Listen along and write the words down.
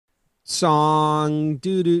Song,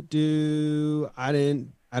 do do do. I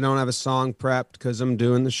don't have a song prepped because I'm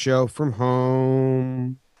doing the show from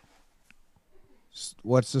home.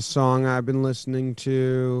 What's the song I've been listening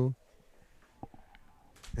to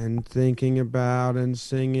and thinking about and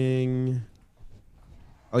singing?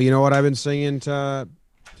 Oh, you know what I've been singing to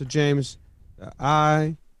James?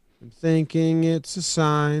 I am thinking it's a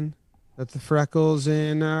sign that the freckles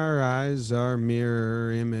in our eyes are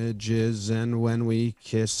mirror images, and when we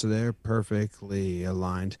kiss, they're perfectly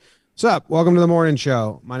aligned. What's up? Welcome to the morning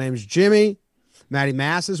show. My name's Jimmy. Maddie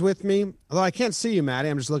Mass is with me. Although I can't see you, Maddie.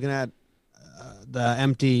 I'm just looking at the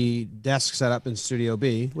empty desk setup in Studio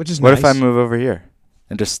B, which is What if I nice. move over here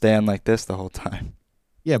and just stand like this the whole time?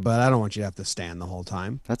 Yeah, but I don't want you to have to stand the whole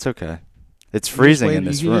time. That's okay. It's You can just freezing wave. in You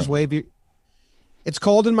this can just room. wave your. It's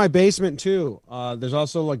cold in my basement too. There's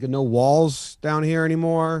also like no walls down here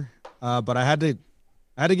anymore. But I had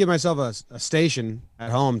to give myself a station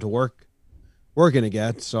at home to working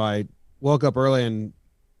again. So I woke up early and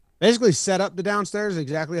basically set up the downstairs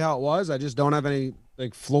exactly how it was. I just don't have any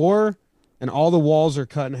like floor, and all the walls are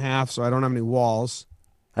cut in half, so I don't have any walls.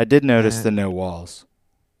 I did notice the And no walls.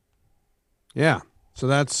 yeah, so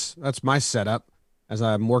that's my setup as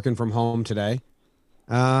I'm working from home today.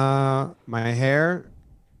 My hair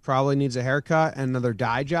probably needs a haircut and another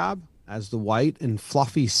dye job as the white and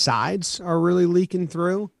fluffy sides are really leaking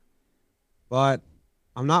through. But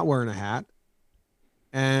I'm not wearing a hat.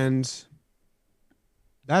 And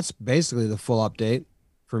that's basically the full update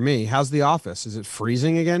for me. How's the office? Is it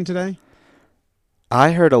freezing again today?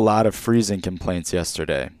 I heard a lot of freezing complaints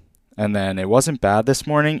yesterday, and then it wasn't bad this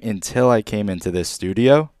morning until I came into this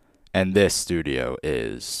studio, and this studio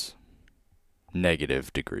is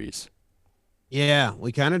negative degrees. Yeah,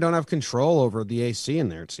 we kind of don't have control over the AC in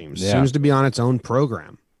there, it seems. Yeah. Seems to be on its own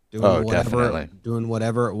program, Oh, definitely. doing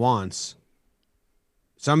whatever it wants.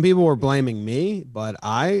 Some people were blaming me, but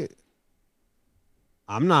I'm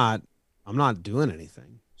not I'm not doing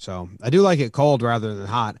anything. So I do like it cold rather than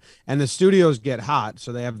hot. And the studios get hot,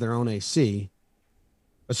 so they have their own AC.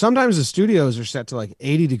 But sometimes the studios are set to like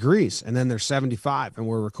 80 degrees and then they're 75 and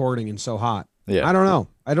we're recording and so hot. Yeah. I don't know.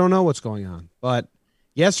 I don't know what's going on. But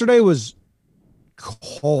yesterday was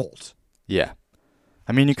cold. Yeah.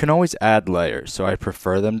 I mean, you can always add layers, so I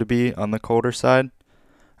prefer them to be on the colder side.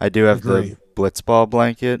 I do have the Agree. Blitzball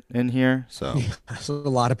blanket in here, so Yeah, I saw a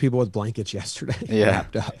lot of people with blankets yesterday yeah.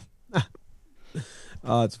 wrapped up.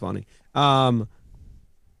 Oh, it's funny. Um,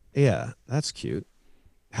 yeah, that's cute.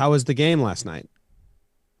 How was the game last night?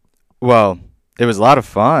 Well, it was a lot of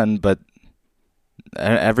fun, but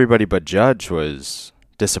everybody but Judge was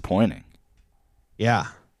disappointing. Yeah,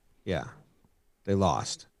 yeah, they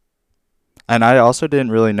lost. And I also didn't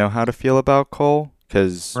really know how to feel about Cole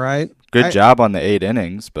because Right? good I job on the 8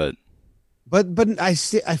 innings, but but I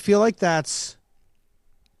feel like that's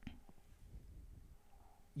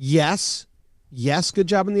yes, yes, good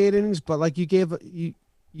job in the 8 innings, but like you gave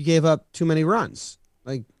up too many runs.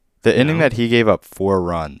 Like, the you inning know, that he gave up 4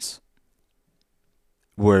 runs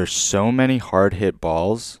were so many hard hit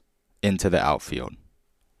balls into the outfield.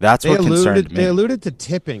 That's what concerned they me. alluded to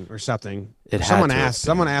tipping or something. It had to have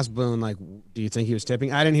Someone been. asked Boone like, do you think he was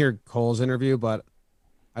tipping? I didn't hear Cole's interview, but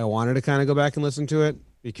I wanted to kind of go back and listen to it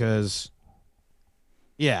because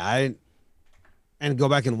yeah, I and go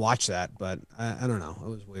back and watch that, but I don't know. It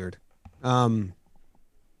was weird. Um,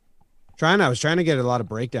 I was trying to get a lot of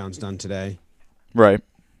breakdowns done today. Right.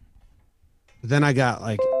 But then I got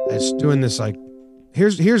like I was doing this like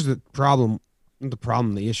here's the problem,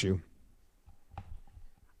 the issue.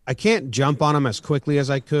 I can't jump on them as quickly as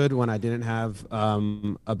I could when I didn't have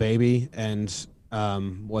a baby and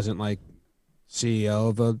wasn't like CEO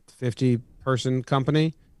of a 50 person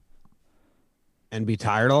company and be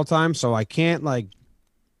tired all the time. So I can't like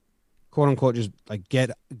quote unquote just like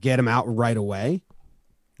get them out right away.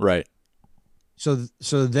 Right. So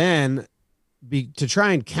then be to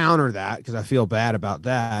try and counter that because I feel bad about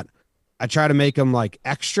that. I try to make them like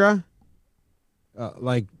extra,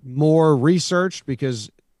 like more researched because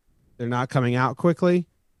they're not coming out quickly.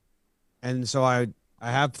 And so I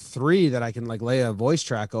have three that I can like lay a voice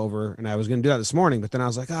track over, and I was gonna do that this morning, but then I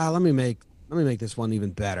was like, let me make this one even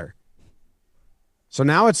better. So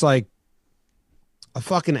now it's like a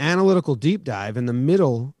fucking analytical deep dive in the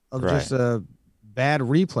middle of Right. just a bad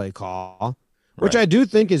replay call, which Right. I do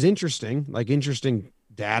think is interesting, like interesting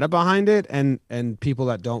data behind it, and people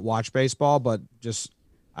that don't watch baseball, but just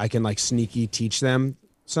I can like sneaky teach them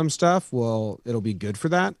some stuff. Well, it'll be good for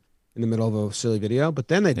that in the middle of a silly video, but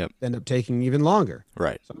then they Yep. end up taking even longer.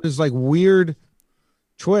 Right. So it's like weird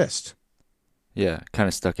twist. Yeah. Kind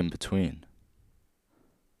of stuck in between.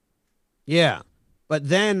 Yeah. But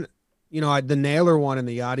then the Naylor one and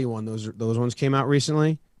the Yachty one, those ones came out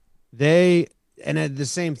recently. They and the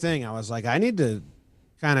same thing. I was like, I need to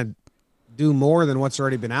kind of do more than what's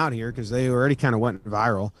already been out here because they already kind of went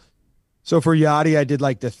viral. So for Yachty, I did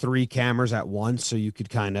like the 3 cameras at once, so you could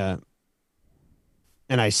kind of,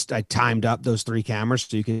 and I timed up those 3 cameras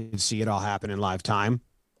so you could see it all happen in live time.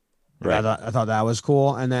 And Right. I thought that was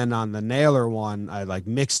cool. And then on the Naylor one, I like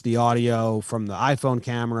mixed the audio from the iPhone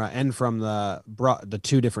camera and from the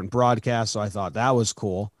 2 different broadcasts. So I thought that was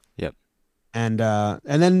cool. Yep. And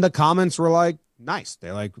then the comments were like nice.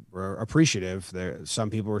 They like were appreciative. There, some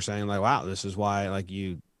people were saying like, "Wow, this is why like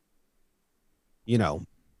you know,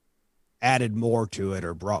 added more to it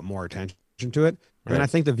or brought more attention to it." And then I Right.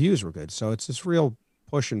 think the views were good. So it's this real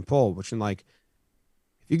push and pull, which in like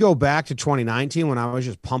if you go back to 2019 when I was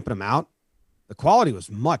just pumping them out, the quality was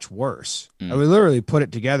much worse. I Mm. would literally put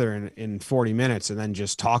it together in 40 minutes and then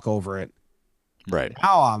just talk over it. Right.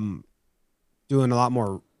 Now I'm doing a lot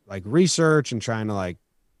more like research and trying to like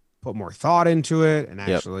put more thought into it and Yep.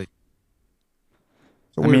 actually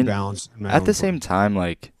it's a I weird mean, balance in my at own the brain. same time,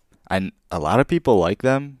 like, a lot of people like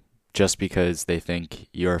them just because they think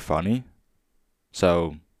you're funny.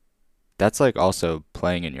 So that's like also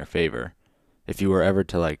playing in your favor. If you were ever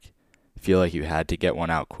to like feel like you had to get one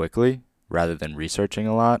out quickly rather than researching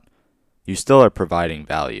a lot, you still are providing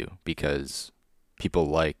value because people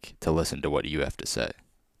like to listen to what you have to say.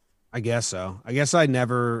 I guess so. I guess I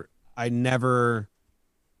never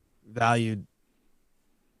valued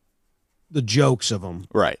the jokes of them.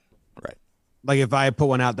 Right. Right. Like if I put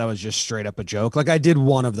one out that was just straight up a joke, like I did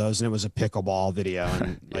one of those and it was a pickleball video,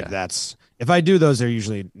 and like Yeah. that's if I do those, they're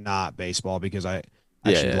usually not baseball because I Yeah,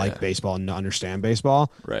 actually yeah, like yeah. baseball and understand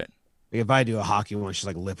baseball. Right. Like if I do a hockey one, it's just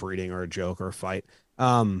like lip reading or a joke or a fight.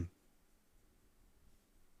 Um,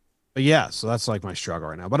 but yeah, so that's like my struggle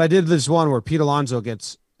right now. But I did this one where Pete Alonso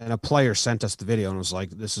gets and a player sent us the video and was like,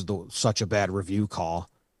 "This is such a bad review call.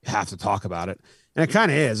 You have to talk about it." And it kind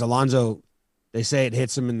of is. Alonso, they say it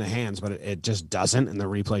hits him in the hands, but it just doesn't, and the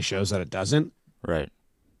replay shows that it doesn't. Right.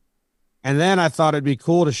 And then I thought it'd be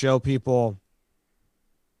cool to show people.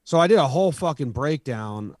 So I did a whole fucking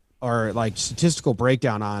breakdown or like statistical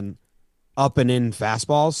breakdown on up and in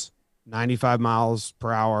fastballs, 95 miles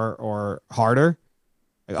per hour or harder.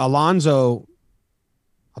 Like Alonso,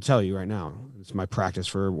 I'll tell you right now, it's my practice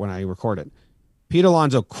for when I record it. Pete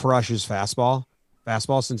Alonso crushes fastball.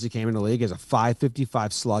 Fastball since he came in the league is a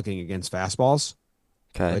 555 slugging against fastballs,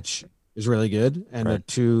 Okay. which is really good, and a Right.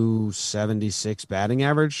 276 batting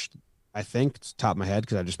average. I think it's top of my head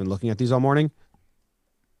because I've just been looking at these all morning.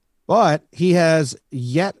 But he has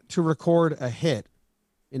yet to record a hit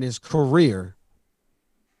in his career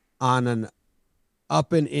on an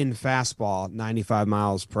up and in fastball 95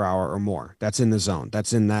 miles per hour or more. That's in the zone.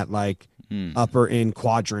 That's in that like Hmm. upper in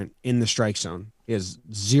quadrant in the strike zone. He has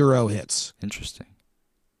 0 hits. Interesting.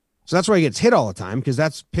 So that's why he gets hit all the time because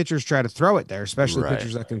that's pitchers try to throw it there, especially Right.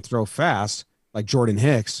 pitchers that can throw fast, like Jordan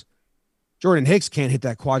Hicks. Jordan Hicks can't hit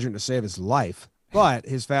that quadrant to save his life, but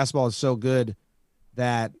his fastball is so good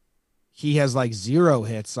that he has like 0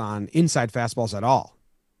 hits on inside fastballs at all.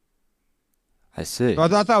 I see. So I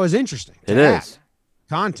thought that was interesting to It add is.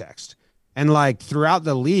 context. And like throughout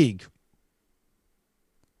the league,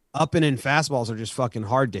 up and in fastballs are just fucking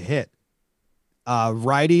hard to hit.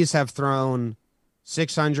 Righties have thrown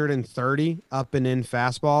 630 up and in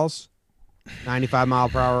fastballs, 95 mile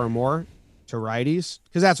per hour or more to righties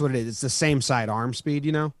because that's what it is. It's the same side arm speed,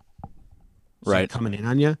 It's like Right. coming in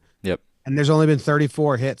on you. Yep. And there's only been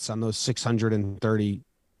 34 hits on those 630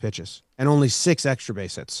 pitches and only 6 extra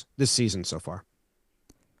base hits this season so far.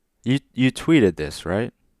 You tweeted this,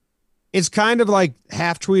 right? It's kind of like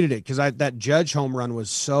half tweeted it because that Judge home run was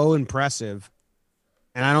so impressive,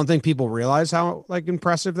 and I don't think people realize how like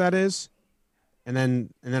impressive that is. And then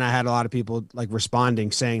I had a lot of people like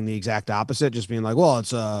responding saying the exact opposite, just being like, "Well,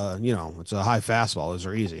 it's a high fastball. Those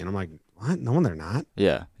are easy." And I'm like, "What? No, they're not.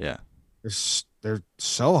 Yeah. Yeah. They're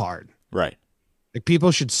so hard. Right. Like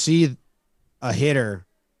people should see a hitter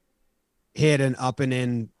hit an up and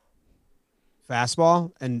in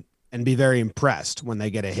fastball and be very impressed when they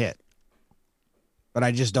get a hit. But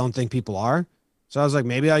I just don't think people are. So I was like,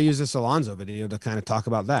 maybe I'll use this Alonso video to kind of talk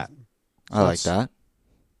about that. I So like that.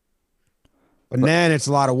 But But then it's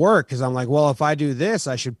a lot of work because I'm like, well, if I do this,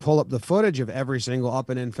 I should pull up the footage of every single up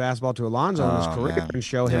and in fastball to Alonso in his oh career man. and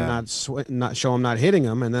show him Yeah. not show him not hitting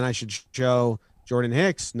him, and then I should show Jordan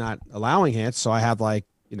Hicks not allowing hits. So I have like,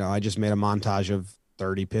 I just made a montage of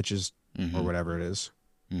 30 pitches or Mhm. whatever it is.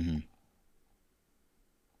 Mhm.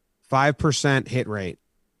 5% hit rate.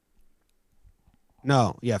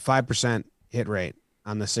 No, yeah, 5% hit rate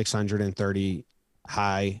on the 630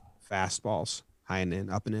 high fastballs, high and in,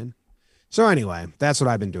 up and in. So anyway, that's what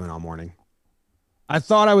I've been doing all morning. I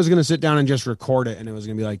thought I was going to sit down and just record it, and it was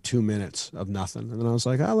going to be like 2 minutes of nothing. And then I was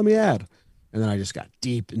like, let me add. And then I just got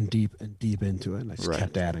deep and deep and deep into it, and I just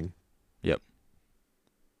kept adding. Yep.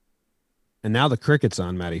 And now the cricket's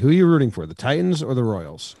on, Matty. Who are you rooting for, the Titans or the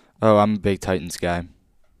Royals? Oh, I'm a big Titans guy.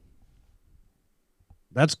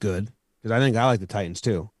 That's good, because I think I like the Titans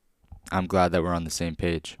too. I'm glad that we're on the same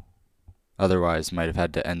page. Otherwise, might have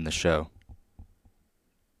had to end the show.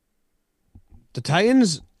 The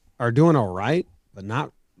Titans are doing all right, but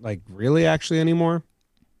not like really actually anymore.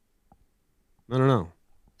 I don't know.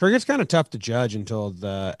 Cricket's kind of tough to judge until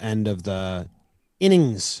the end of the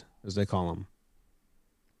innings, as they call them.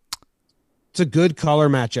 It's a good color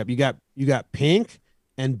matchup. You got pink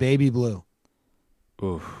and baby blue.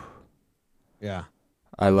 Oof. Yeah.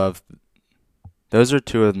 I love. Those are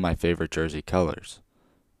two of my favorite jersey colors.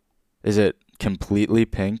 Is it completely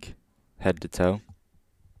pink, head to toe?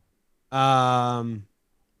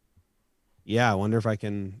 Yeah, I wonder if I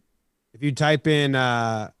can. If you type in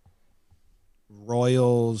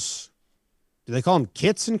Royals, do they call them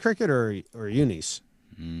kits in cricket or unis?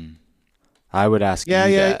 I would ask you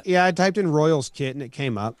that. Yeah. I typed in Royals kit and it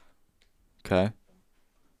came up. Okay.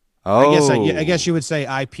 Oh, I guess you would say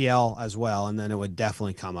IPL as well, and then it would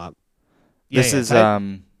definitely come up.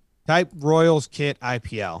 Type Royals kit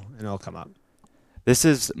IPL and it'll come up. This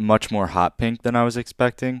is much more hot pink than I was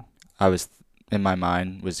expecting. I was in my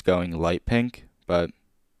mind was going light pink, but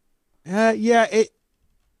it's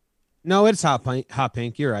hot pink. Hot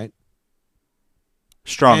pink. You're right.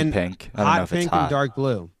 Strong pink. I don't know if pink it's hot. And dark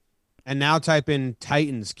blue. And now type in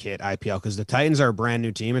Titans kit IPL because the Titans are a brand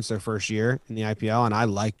new team. It's their first year in the IPL, and I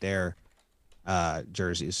like their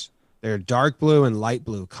jerseys. They're dark blue and light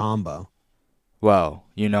blue combo. Well,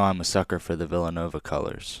 I'm a sucker for the Villanova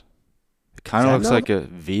colors. It kind of looks like a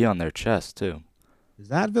V on their chest, too. Is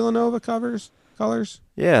that Villanova colors?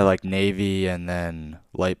 Yeah, like navy and then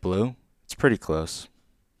light blue. It's pretty close.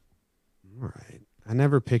 All right. I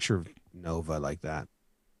never picture Nova like that.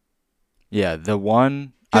 Yeah, the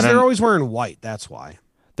one... Because they're always wearing white, that's why.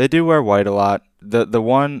 They do wear white a lot. The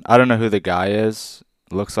one, I don't know who the guy is.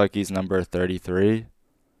 Looks like he's number 33.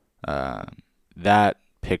 That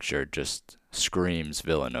picture just screams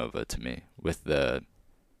Villanova to me with the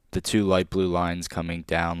two light blue lines coming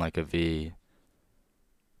down like a V.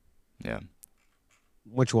 Yeah.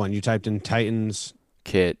 Which one? You typed in Titans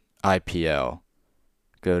kit IPL.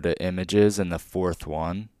 Go to images and the fourth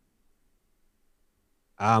one.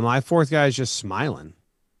 My fourth guy is just smiling.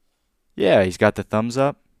 Yeah, he's got the thumbs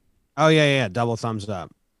up. Oh yeah, double thumbs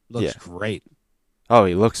up. Looks great. Oh,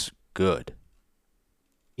 he looks good.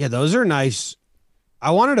 Yeah, those are nice.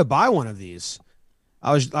 I wanted to buy one of these.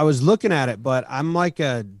 I was looking at it, but I'm like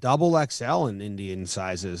a double XL in Indian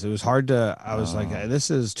sizes. It was hard to. I was like,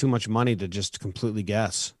 this is too much money to just completely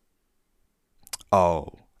guess. Oh,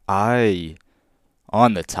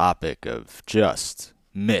 on the topic of just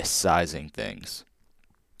missizing things,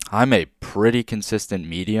 I'm a pretty consistent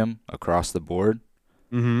medium across the board.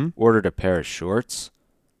 Mm-hmm. Ordered a pair of shorts.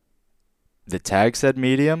 The tag said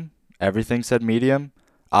medium. Everything said medium.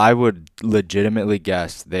 I would legitimately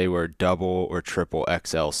guess they were double or triple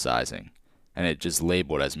XL sizing, and it just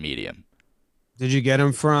labeled as medium. Did you get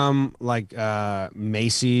them from like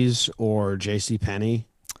Macy's or JCPenney?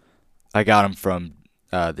 I got them from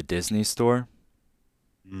the Disney store.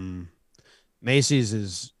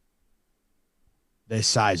 Macy's they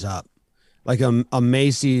size up. Like a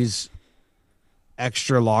Macy's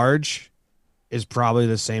extra large is probably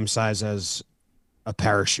the same size as a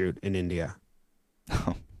parachute in India.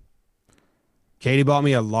 Katie bought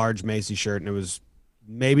me a large Macy's shirt, and it was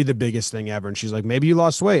maybe the biggest thing ever. And she's like, maybe you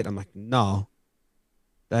lost weight. I'm like, no,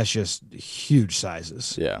 that's just huge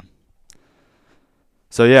sizes. Yeah.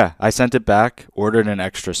 So, yeah, I sent it back, ordered an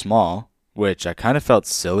extra small, which I kind of felt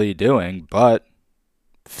silly doing, but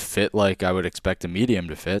fit like I would expect a medium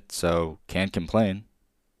to fit, so can't complain.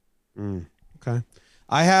 Okay.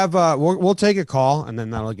 I have we'll take a call, and then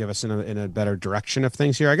that'll give us in a better direction of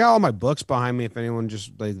things here. I got all my books behind me. If anyone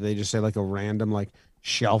they just say like a random like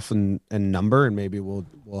shelf and number, and maybe we'll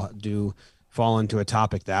fall into a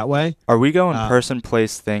topic that way. Are we going person,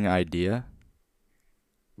 place, thing, idea?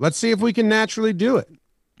 Let's see if we can naturally do it.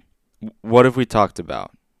 What have we talked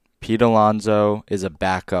about? Pete Alonso is a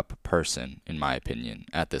backup person, in my opinion,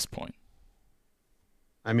 at this point.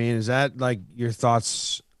 I mean, is that like your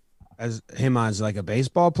thoughts as him as like a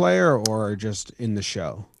baseball player or just in the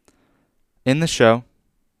show? In the show.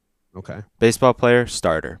 Okay. Baseball player,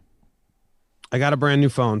 starter. I got a brand new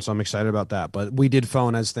phone, so I'm excited about that. But we did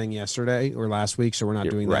phone as thing yesterday or last week, so we're not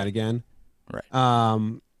doing that again. Right.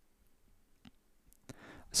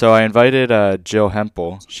 So I invited Jill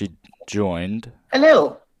Hempel. She joined.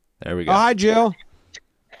 Hello. There we Oh, go. hi, Jill.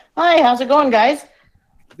 Hi, how's it going, guys?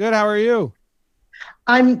 Good. How are you?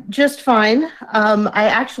 I'm just fine. I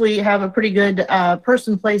actually have a pretty good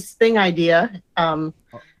person, place, thing idea,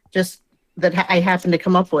 just that I happen to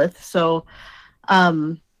come up with. So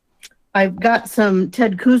um, I've got some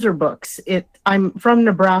Ted Kooser books. I'm from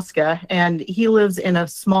Nebraska, and he lives in a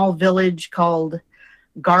small village called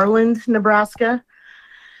Garland, Nebraska.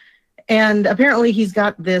 And apparently, he's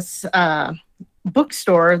got this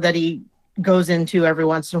bookstore that he goes into every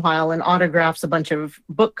once in a while and autographs a bunch of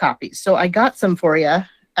book copies. So I got some for you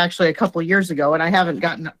actually a couple years ago, and I haven't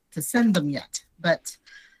gotten to send them yet. But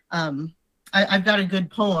I've got a good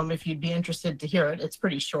poem if you'd be interested to hear it. It's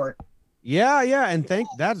pretty short. Yeah, yeah, and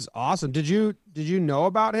that's awesome. Did you know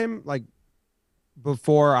about him like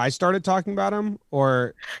before I started talking about him,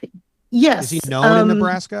 or is he Yes. known in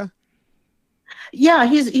Nebraska? Yeah,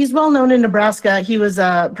 he's well known in Nebraska. He was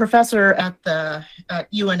a professor at the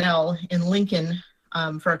at UNL in Lincoln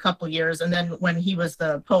for a couple years, and then when he was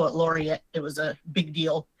the poet laureate, it was a big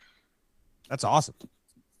deal. That's awesome.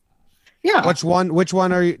 Yeah. Which one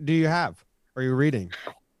do you have? Are you reading?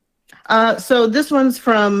 So this one's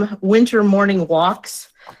from Winter Morning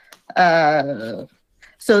Walks. Uh,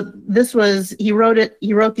 so this was he wrote it.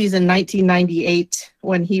 He wrote these in 1998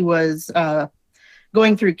 when he was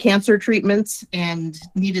going through cancer treatments and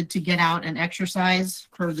needed to get out and exercise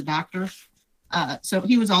per the doctor. So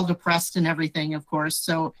he was all depressed and everything, of course.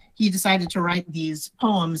 So he decided to write these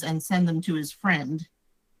poems and send them to his friend,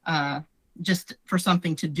 just for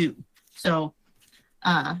something to do. So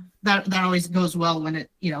that always goes well when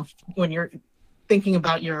when you're thinking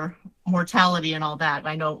about your mortality and all that.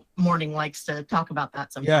 I know Morning likes to talk about that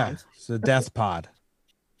Yeah, sometimes. it's the Death Pod.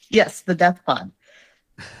 Yes, the death pod.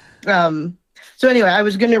 So anyway, I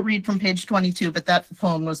was going to read from page 22, but that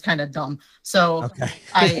poem was kind of dumb. So Okay.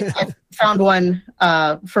 I found one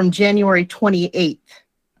from January 28th.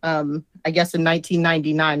 I guess in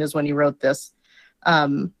 1999 is when he wrote this.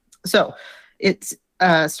 So it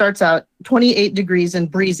starts out 28 degrees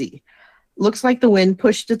and breezy. Looks like the wind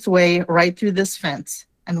pushed its way right through this fence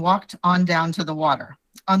and walked on down to the water.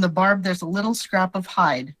 On the barb, there's a little scrap of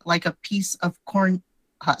hide, like a piece of corn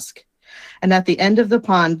husk. And at the end of the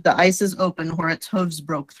pond, the ice is open where its hooves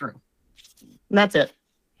broke through. And that's it.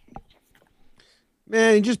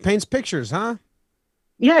 Man, he just paints pictures, huh?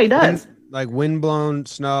 Yeah, he does. Like windblown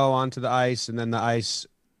snow onto the ice, and then the ice,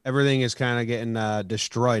 everything is kind of getting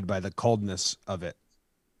destroyed by the coldness of it.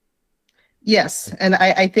 Yes, and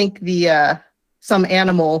I think the some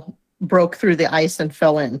animal broke through the ice and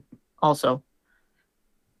fell in also.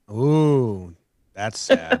 Ooh, that's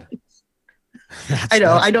sad. I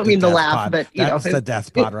know, I That's don't the mean to death laugh, pod. but That's the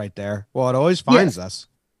death pod right there. Well, it always finds us.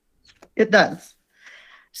 it does.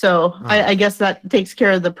 So Huh. I guess that takes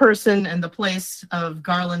care of the person and the place of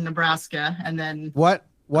Garland, Nebraska, and then What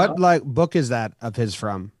like book is that of his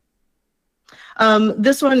from?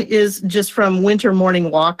 this one is just from Winter Morning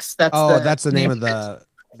Walks. That's the name of it.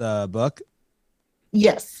 the book.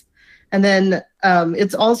 Yes. And then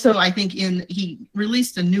it's also, I think, he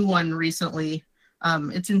released a new one recently.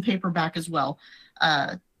 It's in paperback as well.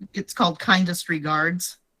 It's called Kindest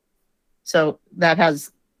Regards. So that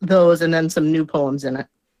has those and then some new poems in it.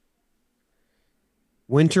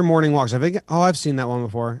 Winter Morning Walks. I think. Oh, I've seen that one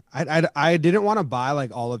before. I didn't want to buy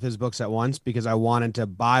like all of his books at once because I wanted to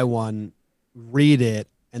buy one, read it,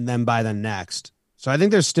 and then buy the next. So I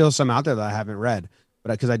think there's still some out there that I haven't read,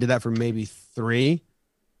 but because I did that for maybe 3.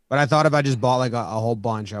 But I thought if I just bought like a whole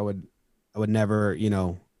bunch, I would never,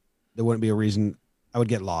 there wouldn't be a reason I would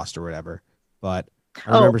get lost or whatever. But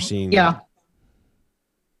I remember seeing yeah. that.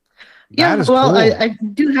 Yeah, That is well, cool. I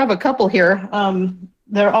do have a couple here.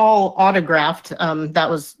 They're all autographed. That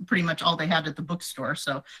was pretty much all they had at the bookstore.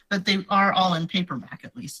 So, but they are all in paperback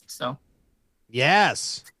at least. So,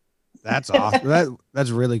 Yes, that's awesome. That's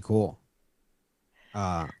really cool.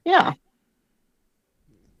 yeah.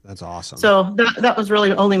 That's awesome. So that was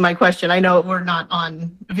really only my question. I know we're not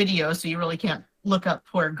on video, so you really can't look up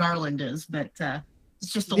where Garland is, but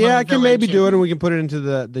it's just a little I can maybe village do it, and we can put it into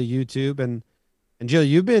the YouTube. And Jill,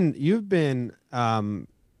 you've been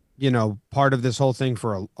part of this whole thing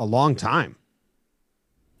for a long time.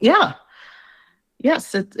 Yeah.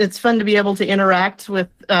 Yes, it's fun to be able to interact with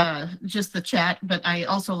just the chat, but I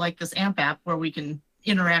also like this AMP app where we can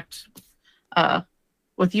interact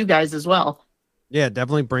with you guys as well. Yeah, it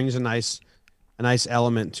definitely brings a nice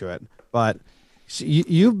element to it. But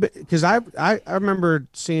you because I remember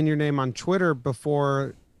seeing your name on Twitter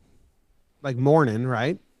before, like Morning,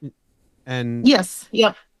 right? And yes,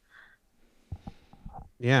 yep.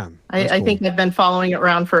 Yeah, I, that's I cool. think I've been following it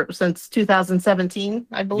around for since 2017,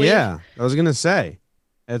 I believe. Yeah, I was gonna say,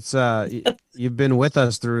 it's you've been with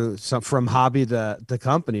us through some from hobby to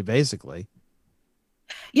company, basically.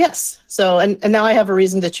 Yes. So, and now I have a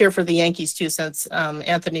reason to cheer for the Yankees too, since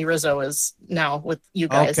Anthony Rizzo is now with you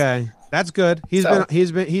guys. Okay, that's good. So,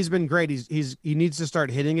 He's been great. He needs to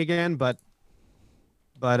start hitting again, but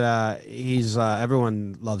he's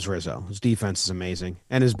everyone loves Rizzo. His defense is amazing,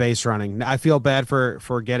 and his base running. I feel bad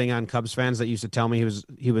for getting on Cubs fans that used to tell me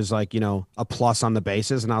he was like a plus on the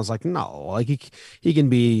bases, and I was like no, like he can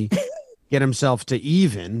be get himself to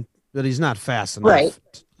even, but he's not fast right. enough.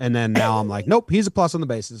 And then now I'm like, nope, he's a plus on the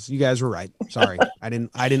bases. You guys were right. Sorry, I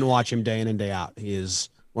didn't watch him day in and day out. He is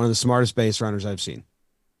one of the smartest base runners I've seen.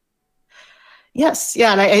 Yes.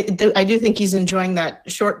 Yeah. And I do think he's enjoying that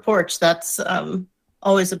short porch. That's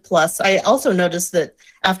always a plus. I also noticed that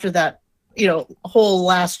after that, whole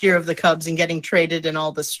last year of the Cubs and getting traded and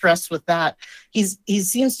all the stress with that, he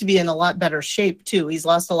seems to be in a lot better shape too. He's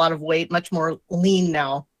lost a lot of weight, much more lean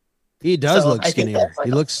now. He does So look I think skinnier. that's like,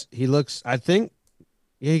 He looks. I think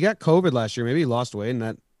yeah, he got COVID last year. Maybe he lost weight and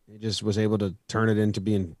that he just was able to turn it into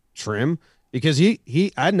being trim because he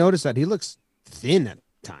I noticed that he looks thin at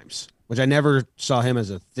times, which I never saw him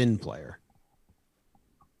as a thin player.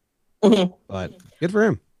 mhm. But good for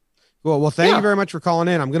him. Cool. Well, thank you Yeah, very much for calling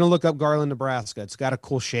in. I'm gonna look up Garland, Nebraska. It's got a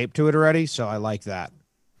cool shape to it already, so I like that.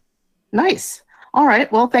 nice. All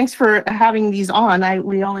right. Well, thanks for having these on.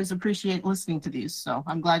 We always appreciate listening to these. So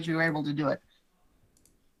I'm glad you were able to do it.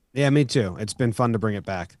 Yeah, me too. It's been fun to bring it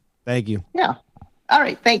back. Thank you. Yeah. All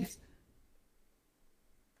right. Thanks.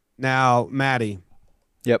 Now, Maddie,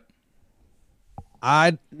 Yep.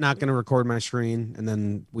 I'm not gonna record my screen and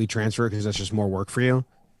then we transfer it because that's just more work for you.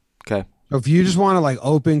 Okay. So if you just want to like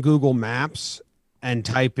open Google Maps and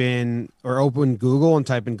type in or open Google and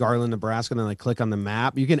type in Garland, Nebraska, and then like click on the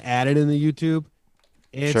map, you can add it in the YouTube.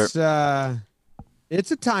 Sure.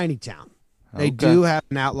 It's a tiny town. They Okay. do have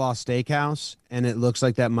an outlaw steakhouse, and it looks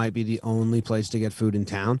like that might be the only place to get food in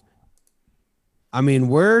town. I mean,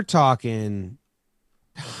 we're talking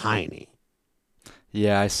tiny.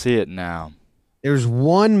 Yeah, I see it now. There's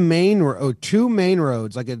one main road, two main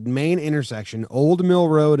roads, like a main intersection, Old Mill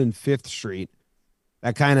Road and Fifth Street.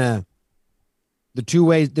 That kind of the two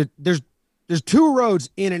ways. There's two roads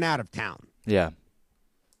in and out of town. Yeah.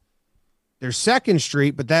 There's Second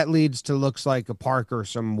Street, but that leads to looks like a park or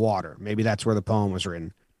some water. Maybe that's where the poem was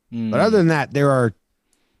written. But other Mm. than that, there are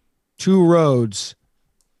two roads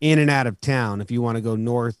in and out of town. If you want to go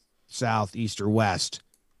north, south, east, or west,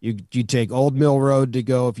 you take Old Mill Road to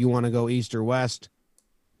go if you want to go east or west,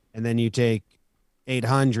 and then you take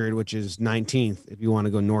 800, which is 19th, if you want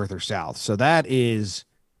to go north or south. So that is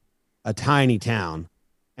a tiny town.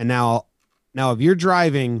 And now if you're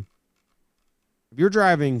driving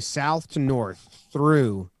south to north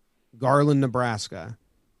through Garland, Nebraska,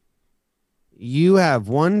 you have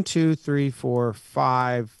 1, 2, 3, 4,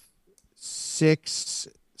 5, 6,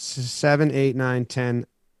 7, 8, 9, 10.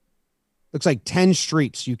 Looks like 10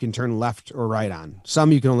 streets you can turn left or right on.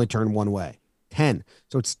 Some you can only turn one way. 10.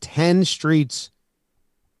 So it's 10 streets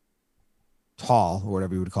tall, or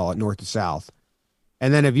whatever you would call it, north to south.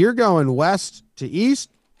 And then if you're going west to east,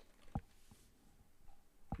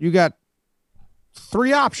 you got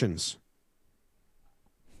three options,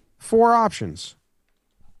 four options.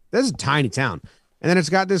 This is a tiny town. And then it's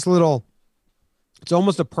got this little, it's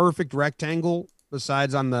almost a perfect rectangle.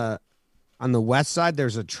 Besides on the west side,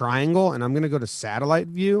 there's a triangle. And I'm going to go to satellite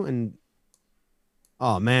view. And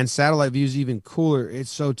oh man, satellite view is even cooler.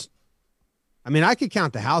 I mean, I could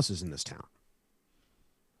count the houses in this town.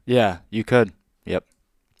 Yeah, you could. Yep.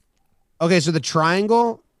 Okay, so the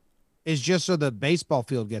triangle is just so the baseball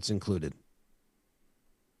field gets included.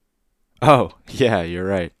 Oh, yeah, you're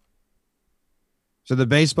right. So the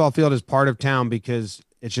baseball field is part of town because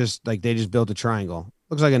it's just like they just built a triangle.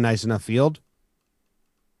 Looks like a nice enough field.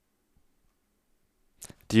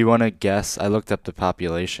 Do you want to guess? I looked up the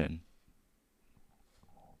population.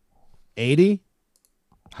 80,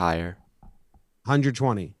 Higher.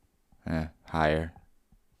 120, Higher.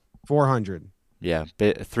 400. Yeah,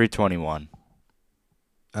 321.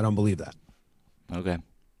 I don't believe that. Okay.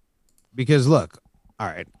 Because look, all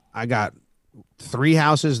right, I got three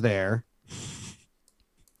houses there.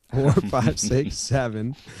 4, 5, 6,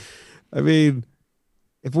 7. I mean,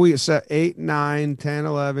 if we set 8, 9, 10,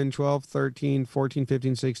 11, 12, 13, 14,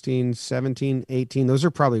 15, 16, 17, 18, those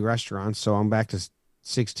are probably restaurants. So I'm back to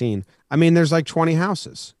 16. I mean, there's like 20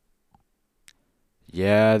 houses.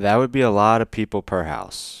 Yeah, that would be a lot of people per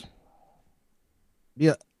house.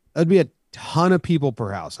 Yeah, that'd be a ton of people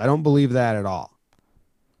per house. I don't believe that at all.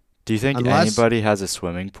 Do you think Unless anybody has a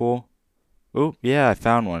swimming pool? Oh, yeah, I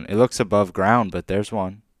found one. It looks above ground, but there's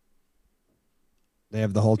one. they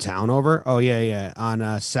have the whole town over. Oh yeah, yeah.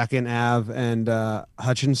 On Second Ave and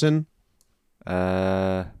Hutchinson.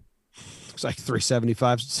 Uh, It's like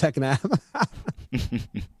 375 Second Ave.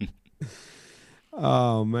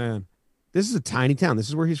 Oh man, this is a tiny town. This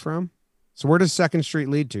is where he's from. So where does Second Street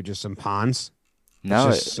lead to? Just some ponds. It's no,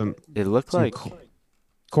 just it some it looked some like co-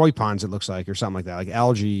 koi ponds. It looks like, or something like that, like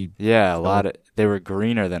algae yeah, a lot filled. of they were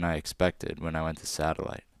greener than I expected when I went to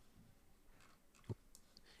satellite.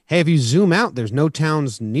 Hey, if you zoom out, there's no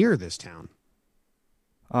towns near this town.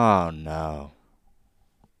 Oh no.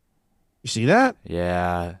 You see that?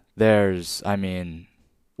 Yeah, there's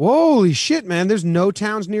Holy shit, man! There's no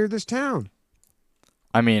towns near this town.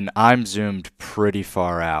 I'm zoomed pretty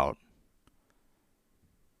far out,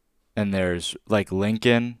 and there's like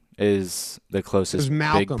Lincoln is the There's closest big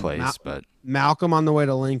Malcolm, place, but Malcolm on the way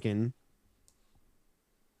to Lincoln,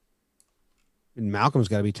 and Malcolm's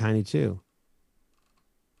got to be tiny too.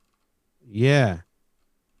 Yeah.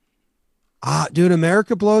 Dude,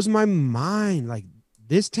 America blows my mind. Like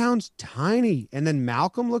this town's tiny, and then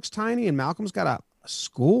Malcolm looks tiny, and Malcolm's got a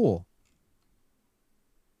school.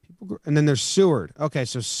 And then there's Seward. Okay,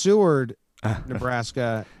 so Seward,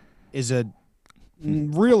 Nebraska, is a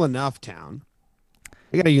real enough town.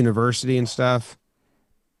 They got a university and stuff.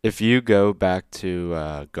 if you go back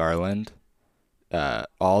to Garland,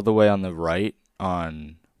 all the way on the right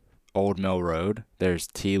on Old Mill Road, there's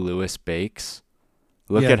T. Lewis Bakes.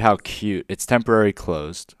 Look Yeah. at how cute. It's temporary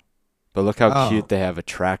closed, but look how Oh, cute they have a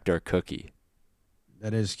tractor cookie.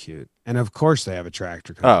 that is cute. And of course, they have a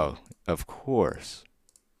tractor cookie. Oh, of course.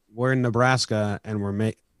 We're in Nebraska, and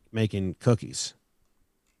we're making cookies.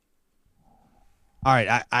 All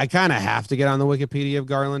right, I kind of have to get on the Wikipedia of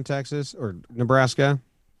Garland, Texas, or Nebraska,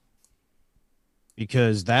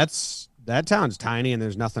 because that town's tiny and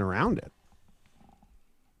there's nothing around it.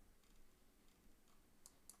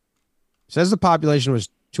 It says the population was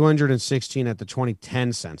 216 at the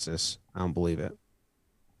 2010 census. I don't believe it.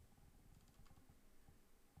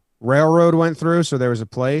 Railroad went through, so there was a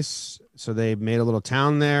place, so they made a little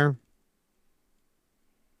town there.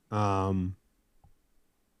 Um,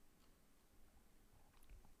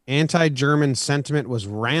 Anti-German sentiment was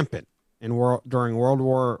rampant during World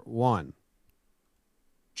War One.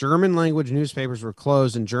 German language newspapers were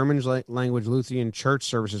closed and German language Lutheran church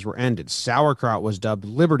services were ended. Sauerkraut was dubbed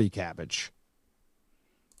Liberty Cabbage.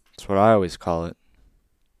 That's what I always call it.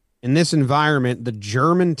 In this environment, the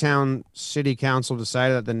Germantown City Council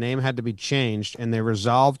decided that the name had to be changed, and they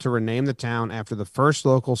resolved to rename the town after the first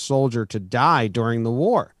local soldier to die during the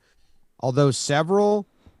war. Although several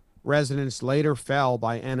residents later fell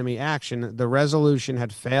by enemy action, the resolution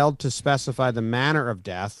had failed to specify the manner of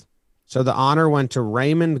death, so the honor went to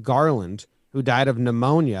Raymond Garland, who died of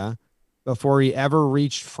pneumonia before he ever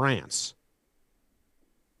reached France.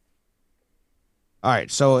 All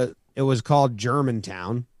right, so it was called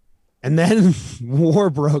Germantown. And then war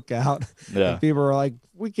broke out, Yeah. and people were like,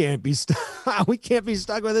 "We can't be stuck. We can't be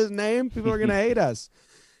stuck with his name. People are gonna hate us.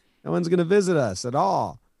 No one's gonna visit us at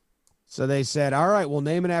all." So they said, "All right, we'll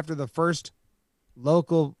name it after the first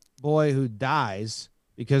local boy who dies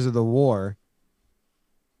because of the war."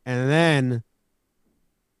 And then,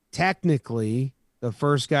 technically, the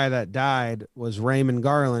first guy that died was Raymond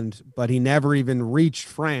Garland, but he never even reached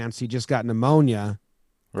France. He just got pneumonia,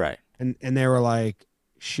 Right. and they were like,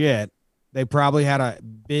 shit, they probably had a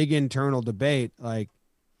big internal debate like,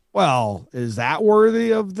 well, is that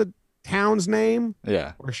worthy of the town's name,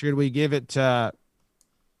 Yeah. or should we give it to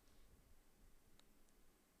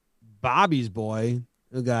Bobby's boy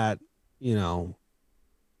who got,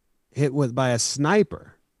 hit with by a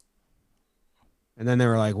sniper? And then they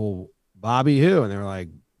were like, well, Bobby who? And they were like,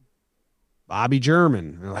 Bobby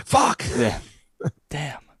German. And they're like, fuck, Yeah.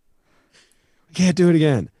 Damn. we can't do it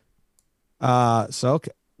again.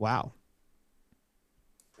 Okay. Wow.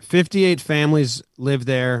 58 families lived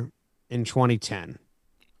there in 2010.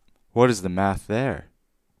 What is the math there?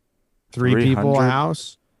 Three people a 300?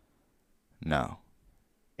 house. No.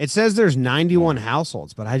 It says there's 91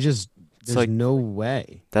 households, but there's like- no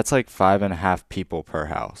way. That's like 5.5 people per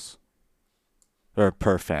house. Or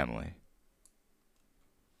per family.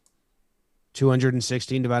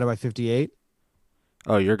 216 divided by 58.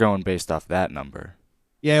 Oh, you're going based off that number.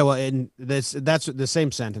 Yeah, well, that's the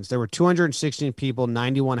same sentence. There were 216 people,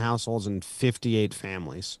 91 households, and 58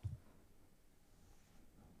 families.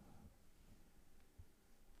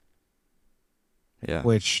 Yeah.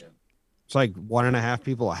 Which it's like 1.5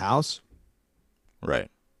 people a house. Right.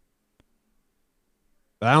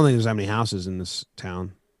 But I don't think there's that many houses in this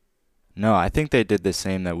town. No, I think they did the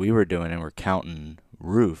same that we were doing and were counting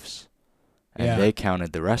roofs. And Yeah. they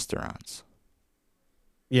counted the restaurants.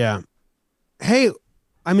 Yeah. Hey,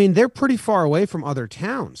 I mean, they're pretty far away from other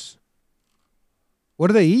towns. What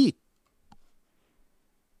do they eat?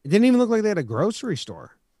 It didn't even look like they had a grocery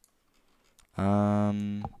store.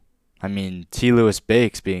 I mean, T. Lewis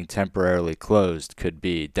Bakes being temporarily closed could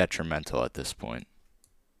be detrimental at this point.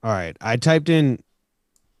 All right. I typed in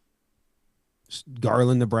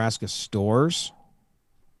Garland, Nebraska stores.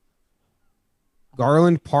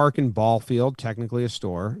 Garland Park and Ball Field, technically a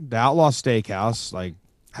store. The Outlaw Steakhouse, like,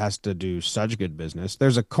 has to do such good business.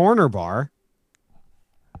 There's a corner bar.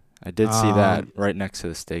 I did see that right next to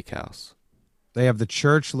the steakhouse. They have the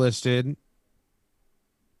church listed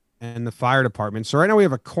and the fire department. So right now we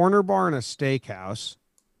have a corner bar and a steakhouse,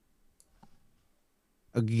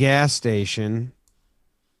 a gas station.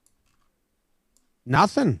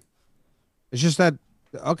 Nothing. It's just that,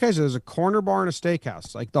 okay, so there's a corner bar and a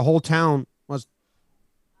steakhouse. Like the whole town must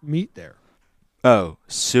meet there. Oh,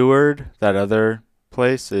 Seward, that other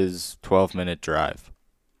place, is 12-minute drive.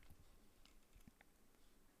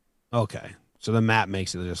 Okay. So the map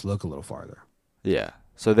makes it just look a little farther. Yeah.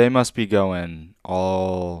 So they must be going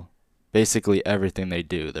basically everything they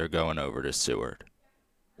do, they're going over to Seward.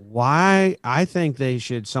 Why? I think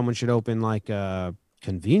someone should open like a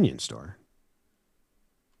convenience store.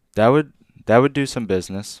 That would do some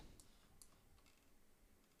business.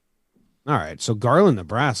 All right. So Garland,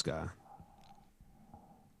 Nebraska.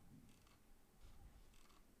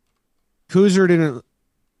 Kooser didn't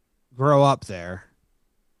grow up there,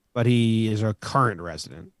 but he is a current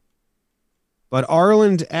resident. But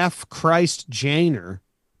Arland F. Christ Janer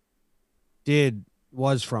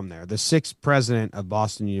was from there, the sixth president of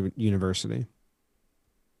Boston University.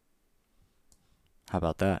 How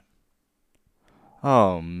about that?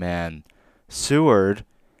 Oh, man. Seward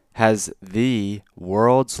has the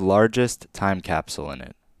world's largest time capsule in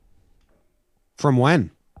it. From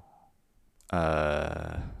when?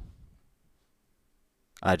 I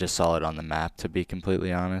just saw it on the map, to be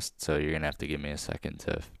completely honest, so you're going to have to give me a second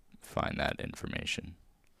to find that information.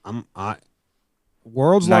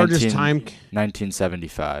 World's largest time...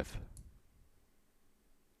 1975.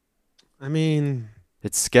 I mean...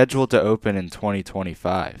 It's scheduled to open in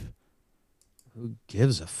 2025. Who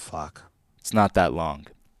gives a fuck? It's not that long.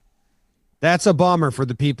 That's a bummer for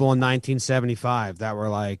the people in 1975 that were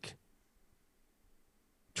like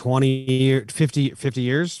 50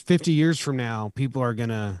 years? 50 years from now, people are going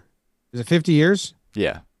to... Is it 50 years?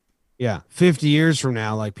 Yeah. Yeah. 50 years from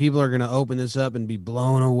now, like people are going to open this up and be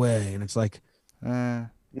blown away. And it's like, nah.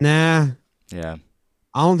 Yeah.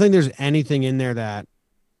 I don't think there's anything in there that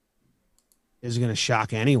is going to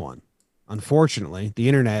shock anyone. Unfortunately, the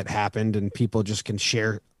internet happened and people just can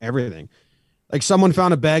share everything. Like someone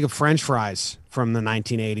found a bag of French fries from the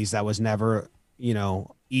 1980s that was never,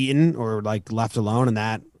 eaten or like left alone. And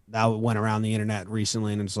that went around the internet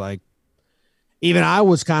recently. And it's like, even I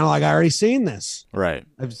was kind of like, I already seen this. Right.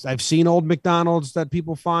 I've seen old McDonald's that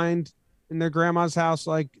people find in their grandma's house,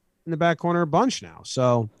 like in the back corner, a bunch now.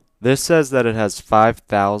 So this says that it has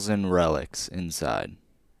 5,000 relics inside.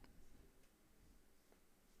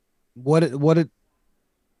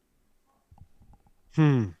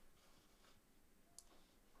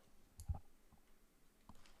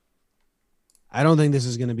 I don't think this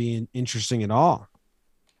is going to be interesting at all.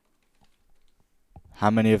 How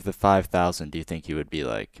many of the 5,000 do you think you would be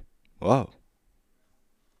like, whoa,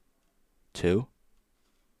 2?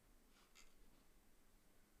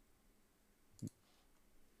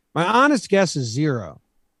 My honest guess is 0.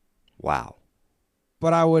 Wow.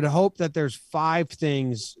 But I would hope that there's 5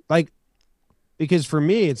 things, like, because for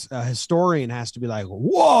me, it's a historian has to be like,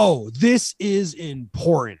 whoa, this is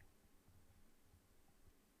important.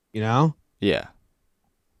 Yeah.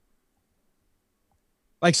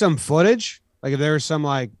 Like some footage, like if there's some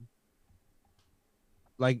like,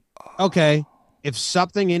 okay, if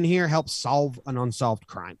something in here helps solve an unsolved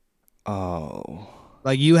crime. Oh.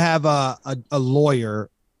 Like you have a lawyer,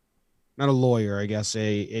 not a lawyer, I guess,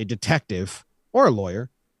 a detective or a lawyer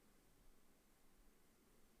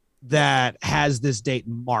that has this date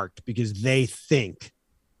marked because they think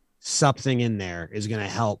something in there is going to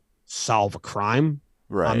help solve a crime.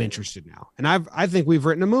 Right. I'm interested now. And I think we've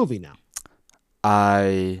written a movie now.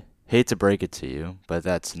 I hate to break it to you, but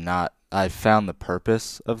that's not... I found the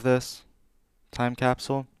purpose of this time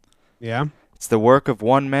capsule. Yeah? It's the work of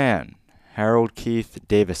one man, Harold Keith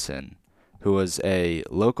Davison, who was a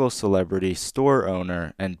local celebrity, store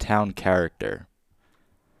owner, and town character.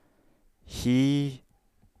 This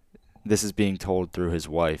is being told through his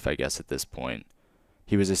wife, I guess, at this point.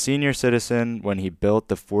 He was a senior citizen when he built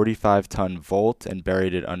the 45-ton vault and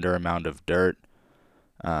buried it under a mound of dirt.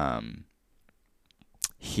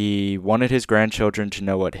 He wanted his grandchildren to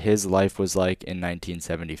know what his life was like in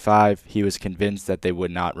 1975. He was convinced that they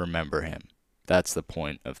would not remember him. That's the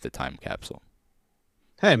point of the time capsule.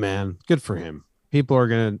 Hey, man, good for him.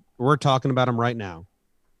 We're talking about him right now.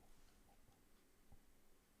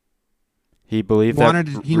 He believed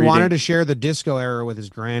He wanted to share the disco era with his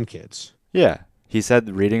grandkids. Yeah. He said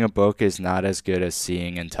reading a book is not as good as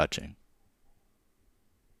seeing and touching.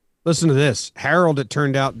 Listen to this. Harold, it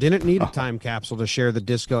turned out, didn't need a time capsule to share the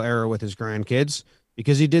disco era with his grandkids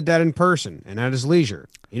because he did that in person and at his leisure.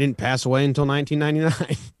 He didn't pass away until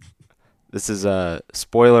 1999. This is a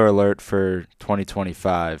spoiler alert for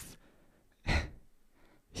 2025.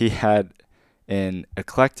 He had an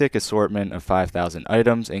eclectic assortment of 5,000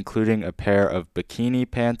 items, including a pair of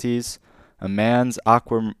bikini panties, a man's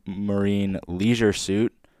aquamarine leisure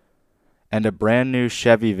suit, and a brand new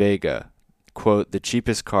Chevy Vega, quote, the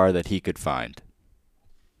cheapest car that he could find.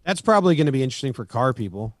 That's probably going to be interesting for car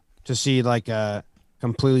people to see like a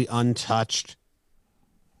completely untouched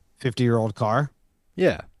 50-year-old car.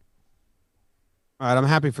 Yeah. All right, I'm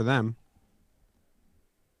happy for them.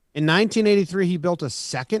 In 1983, he built a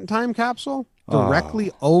second time capsule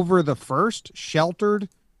directly over the first, sheltered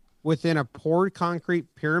within a poured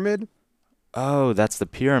concrete pyramid. Oh, that's the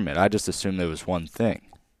pyramid. I just assumed there was one thing.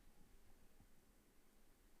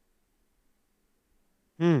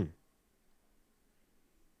 I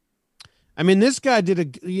mean, this guy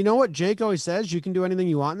you know what Jake always says? You can do anything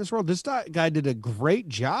you want in this world. This guy did a great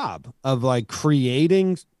job of like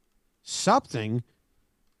creating something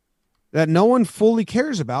that no one fully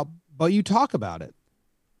cares about, but you talk about it.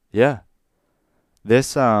 Yeah.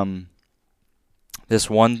 This one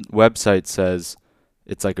website says,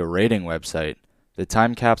 it's like a rating website, the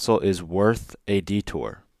time capsule is worth a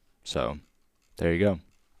detour. So, there you go.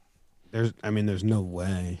 There's no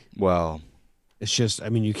way. Well, it's just,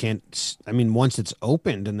 you can't, once it's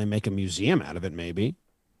opened and they make a museum out of it, maybe.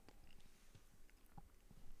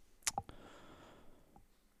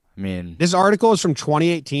 This article is from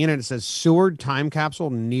 2018 and it says Seward time capsule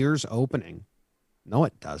nears opening. No,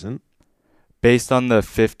 it doesn't. Based on the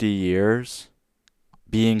 50 years,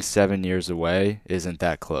 being 7 years away isn't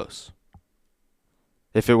that close.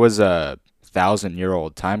 If it was a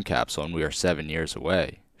 1,000-year-old time capsule and we are 7 years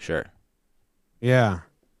away, sure. Yeah.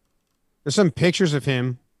 There's some pictures of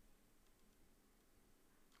him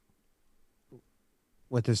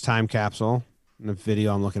with his time capsule in the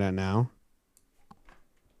video I'm looking at now.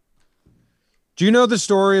 Do you know the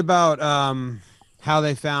story about how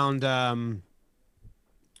they found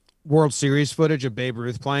World Series footage of Babe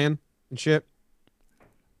Ruth playing and shit?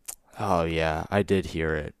 Oh, yeah, I did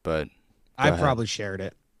hear it, but I probably shared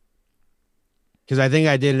it. Because I think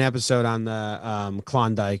I did an episode on the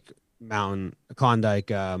Klondike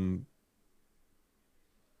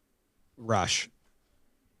rush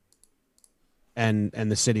and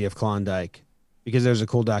the city of Klondike, because there's a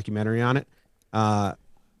cool documentary on it.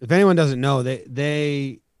 If anyone doesn't know,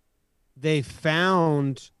 they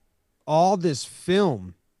found all this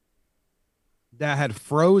film that had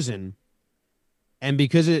frozen, and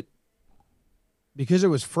because it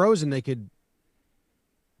was frozen, they could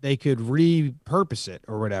repurpose it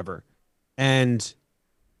or whatever. And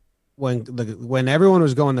when everyone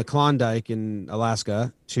was going to Klondike in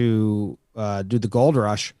Alaska to do the gold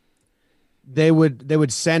rush, they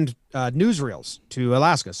would send newsreels to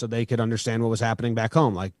Alaska so they could understand what was happening back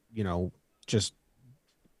home. Like, just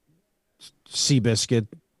Seabiscuit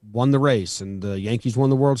won the race and the Yankees won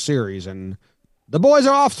the World Series and the boys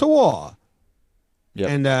are off to war. Yep.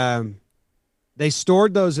 And they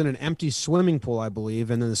stored those in an empty swimming pool, I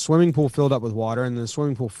believe, and then the swimming pool filled up with water, and then the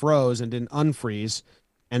swimming pool froze and didn't unfreeze.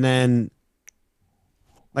 And then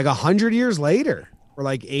like 100 years later, or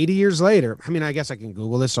like 80 years later, I guess I can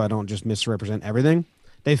Google this so I don't just misrepresent everything.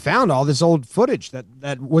 They found all this old footage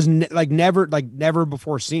that was never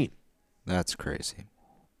before seen. That's crazy.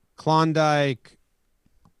 Klondike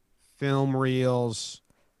film reels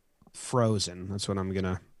frozen. That's what I'm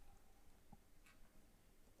gonna.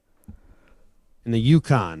 In the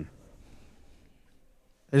Yukon.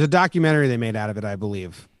 There's a documentary they made out of it, I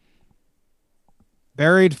believe.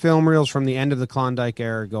 Buried film reels from the end of the Klondike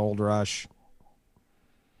era gold rush.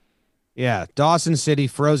 Yeah, Dawson City,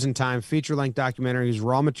 Frozen Time, feature-length documentary whose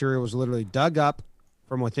raw material was literally dug up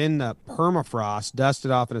from within the permafrost, dusted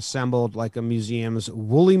off and assembled like a museum's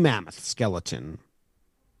woolly mammoth skeleton.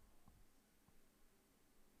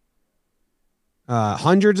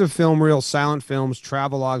 Hundreds of film reels, silent films,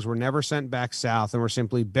 travelogues were never sent back south and were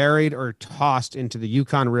simply buried or tossed into the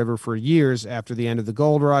Yukon River for years after the end of the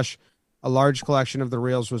gold rush. A large collection of the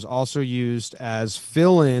reels was also used as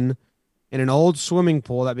fill in an old swimming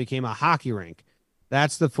pool that became a hockey rink.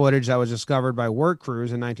 That's the footage that was discovered by work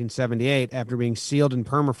crews in 1978 after being sealed in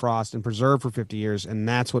permafrost and preserved for 50 years, and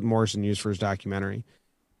that's what Morrison used for his documentary.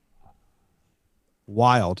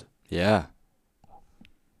 Wild. Yeah.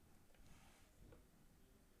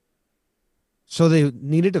 So they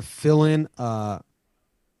needed to fill in a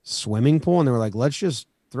swimming pool, and they were like, let's just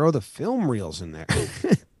throw the film reels in there.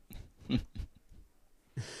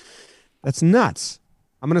 That's nuts.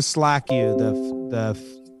 I'm gonna Slack you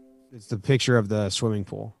it's the picture of the swimming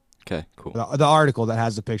pool. Okay, cool. The article that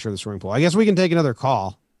has the picture of the swimming pool. I guess we can take another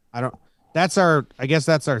call. I don't. That's our. I guess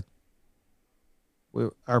that's our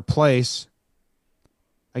place.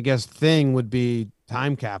 I guess thing would be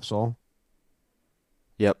time capsule.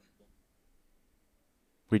 Yep.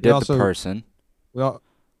 We did also, the person. Well,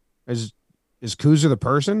 is Kooser the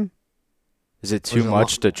person? Is it too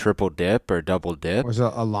much to triple dip or double dip? Or is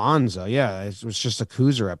it Alonzo? Yeah, it was just a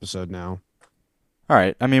Kooser episode now. All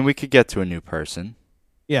right. I mean, we could get to a new person.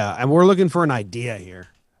 Yeah, and we're looking for an idea here.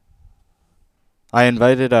 I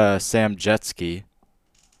invited Sam Jetski.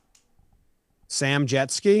 Sam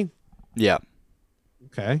Jetski? Yeah.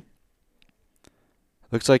 Okay.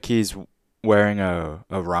 Looks like he's wearing a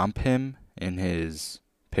romp him in his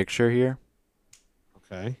picture here.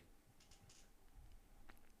 Okay.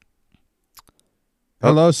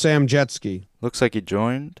 Hello, Sam Jetski. Looks like he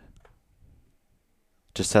joined.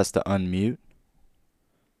 Just has to unmute.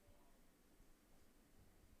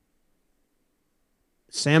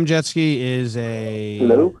 Sam Jetski is a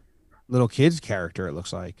little kid's character, it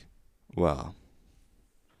looks like. Well.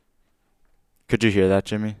 Could you hear that,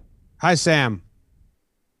 Jimmy? Hi, Sam.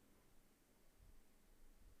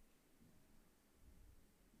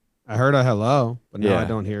 I heard a hello, but now I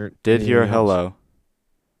don't hear it. Did hear a hello.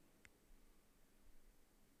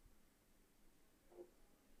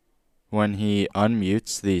 When he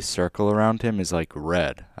unmutes, the circle around him is like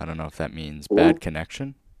red. I don't know if that means bad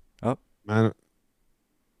connection. Oh.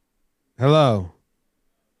 Hello.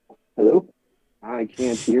 Hello? I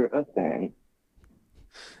can't hear a thing.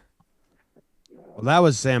 Well, that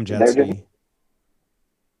was Sam Jetski.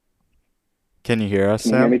 Can you hear us,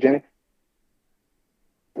 Can you Sam? hear me, Jenny?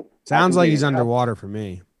 Sounds like he's underwater for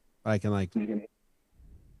me. I can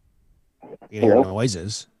hear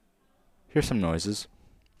noises. Hear some noises.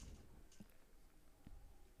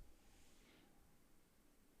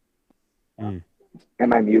 Am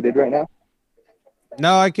I muted right now?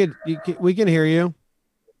 No, we can hear you.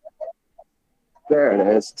 There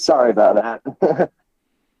it is. Sorry about that.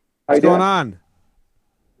 What's going on?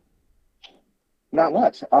 Not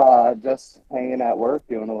much. Just hanging at work,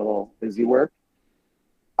 doing a little busy work.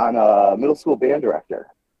 I'm a middle school band director.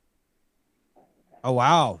 Oh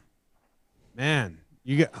wow, man!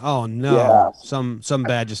 oh no, yeah. some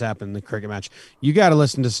bad just happened in the cricket match. You got to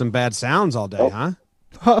listen to some bad sounds all day,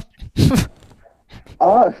 huh?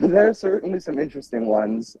 There's certainly some interesting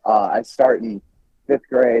ones. I start in 5th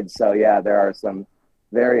grade, so yeah, there are some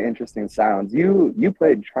very interesting sounds. You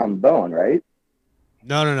played trombone, right?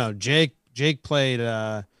 No. Jake played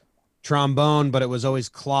trombone, but it was always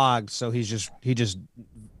clogged, so he just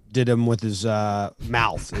did them with his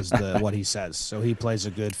mouth is what he says. So he plays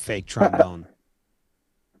a good fake trombone.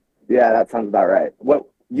 Yeah, that sounds about right. What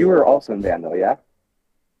you were also in band though, yeah?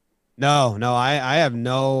 No, I have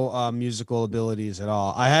no musical abilities at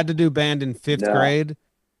all. I had to do band in 5th grade,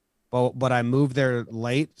 but I moved there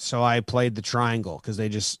late, so I played the triangle because they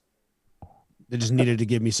just needed to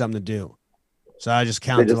give me something to do. So I just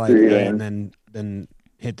counted like 8 and then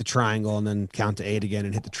hit the triangle and then count to 8 again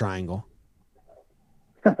and hit the triangle.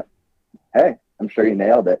 Hey, I'm sure you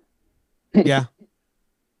nailed it. Yeah.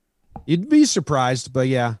 You'd be surprised, but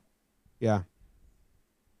yeah. Yeah.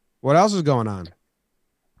 What else is going on?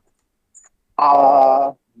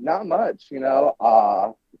 Not much,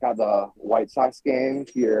 got the White Sox game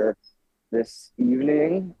here this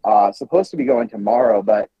evening. Supposed to be going tomorrow,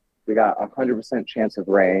 but we got 100% chance of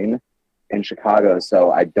rain in Chicago,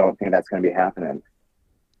 so I don't think that's going to be happening.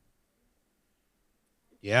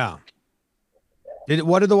 Yeah.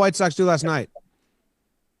 What did the White Sox do last night?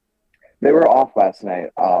 They were off last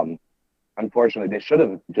night. Unfortunately, they should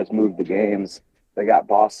have just moved the games. They got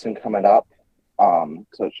Boston coming up,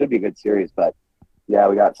 so it should be a good series. But yeah,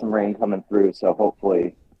 we got some rain coming through, so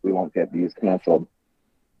hopefully we won't get these canceled.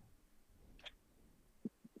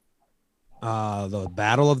 The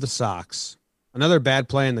Battle of the Sox. Another bad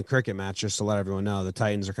play in the cricket match, just to let everyone know. The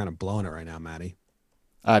Titans are kind of blowing it right now, Matty.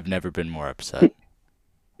 I've never been more upset.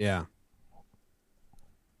 Yeah.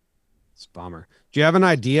 It's a bummer. Do you have an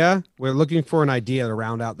idea? We're looking for an idea to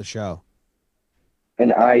round out the show.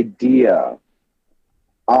 An idea.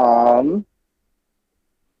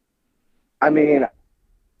 I mean,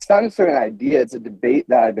 it's not necessarily an idea. It's a debate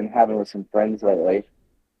that I've been having with some friends lately.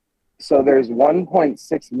 So there's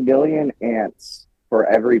 1.6 million ants for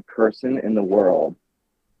every person in the world.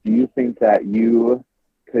 Do you think that you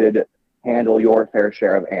could handle your fair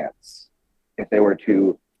share of ants if they were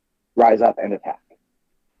to rise up and attack?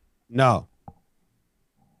 No.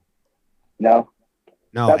 No?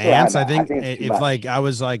 No, That's where ants, I'm I at. think, I think it's too if much. like I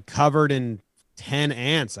was like covered in 10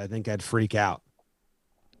 ants, I think I'd freak out.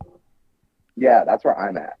 Yeah, that's where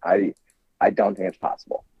I'm at. I don't think it's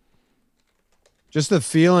possible. Just the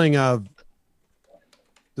feeling alone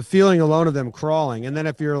of them crawling. And then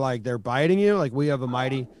if you're like they're biting you, like we have a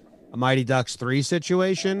Mighty Ducks 3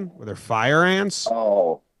 situation where they're fire ants.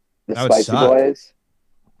 Oh, the That would spicy suck. boys?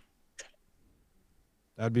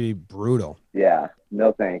 That'd be brutal. Yeah,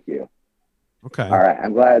 no thank you. Okay. All right,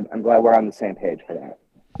 I'm glad we're on the same page for that.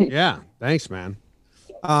 Yeah. Thanks, man.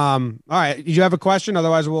 All right. Did you have a question?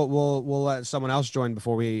 Otherwise, we'll let someone else join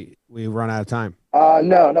before we run out of time.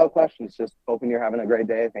 No questions. Just hoping you're having a great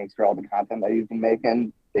day. Thanks for all the content that you've been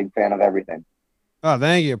making. Big fan of everything. Oh,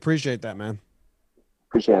 thank you. Appreciate that, man.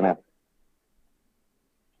 Appreciate it, man.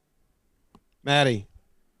 Maddie,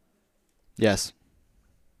 Yes.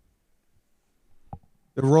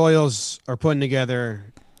 the Royals are putting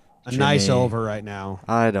together a nice Jimmy. over right now.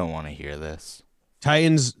 I don't want to hear this.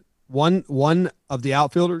 Titans, one of the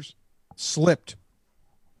outfielders slipped.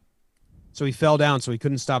 So he fell down, so he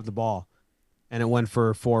couldn't stop the ball. And it went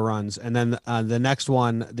for 4 runs. And then the next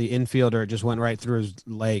one, the infielder just went right through his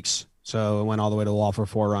legs. So it went all the way to the wall for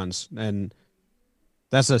 4 runs. And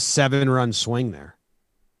that's a 7-run swing there.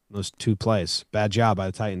 Those 2 plays. Bad job by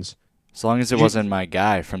the Titans. As long as it wasn't my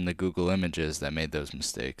guy from the Google Images that made those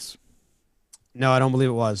mistakes. No, I don't believe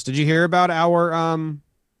it was. Did you hear about our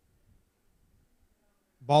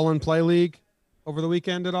ball and play league over the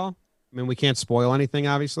weekend at all? I mean, we can't spoil anything,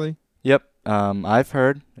 obviously. Yep. I've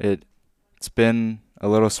heard it. It's been a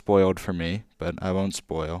little spoiled for me, but I won't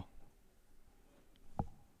spoil.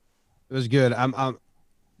 It was good. I'm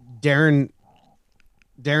Darren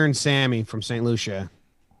Sammy from St. Lucia.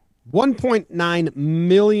 1.9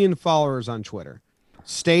 million followers on Twitter.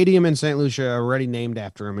 Stadium in St. Lucia already named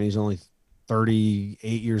after him, and he's only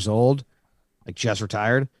 38 years old, like just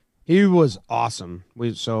retired. He was awesome.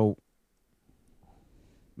 So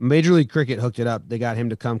Major League Cricket hooked it up. They got him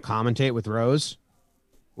to come commentate with Rose.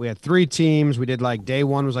 We had 3 teams. We did like day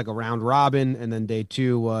 1 was like a round robin, and then day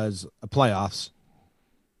 2 was a playoffs.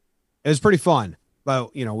 It was pretty fun,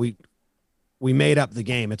 but we made up the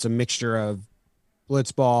game. It's a mixture of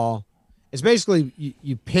blitzball. It's basically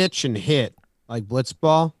you pitch and hit like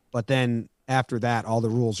blitzball, but then after that, all the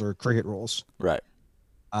rules are cricket rules. Right.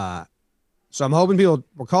 So I'm hoping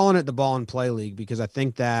we're calling it the ball and play league because I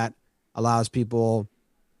think that allows people.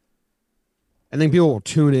 I think people will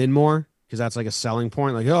tune in more because that's like a selling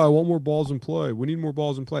point. Like, oh, I want more balls in play. We need more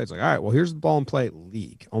balls in play. It's like, all right, well, here's the ball and play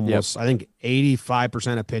league. Almost, I think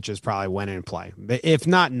 85% of pitches probably went in play, if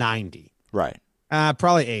not 90. Right.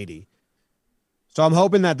 Probably 80. So I'm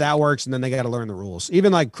hoping that works, and then they got to learn the rules.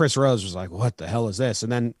 Even like Chris Rose was like, what the hell is this?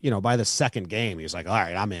 And then, by the second game, he was like, all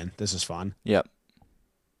right, I'm in. This is fun. Yep.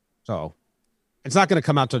 So it's not going to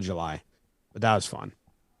come out till July, but that was fun.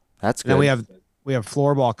 That's good. And then we have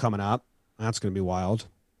floorball coming up. That's going to be wild.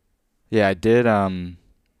 Yeah, I did. I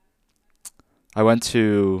went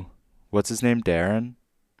to, what's his name? Darren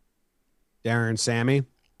Sammy.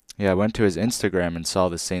 Yeah, I went to his Instagram and saw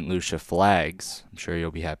the St. Lucia flags. I'm sure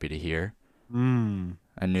you'll be happy to hear.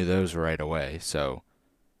 I knew those right away, so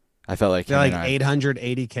I felt like they're like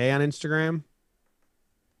 880K on Instagram,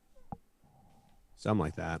 something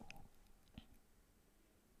like that.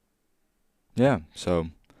 Yeah, so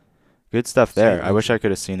good stuff there. I wish I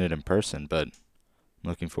could have seen it in person, but I'm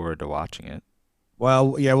looking forward to watching it.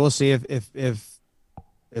 Well, yeah, we'll see if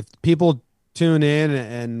people tune in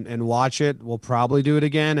and watch it. We'll probably do it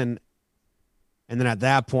again, and then at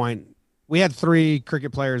that point. We had 3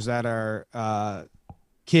 cricket players that are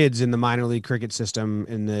kids in the minor league cricket system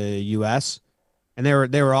in the U.S. and they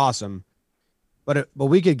were awesome, but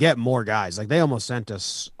we could get more guys. Like they almost sent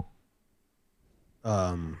us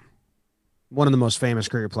one of the most famous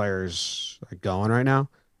cricket players going right now.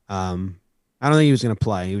 I don't think he was going to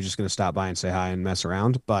play. He was just going to stop by and say hi and mess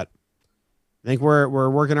around. But I think we're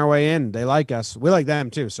working our way in. They like us. We like them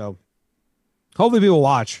too. So hopefully people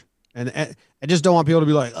watch. And I just don't want people to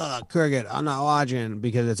be like, oh, cricket, I'm not watching,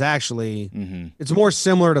 because it's actually it's more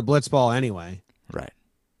similar to blitzball anyway. Right.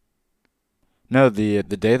 No, the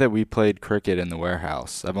day that we played cricket in the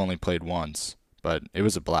warehouse, I've only played once, but it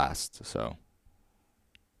was a blast. So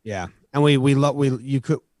Yeah, and we you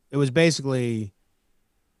could. It was basically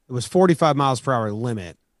it was 45 miles per hour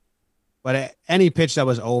limit, but any pitch that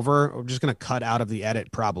was over, we're just gonna cut out of the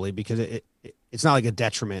edit probably because it's not like a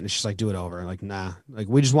detriment. It's just like do it over. Like nah, like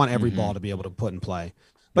we just want every hmm ball to be able to put in play.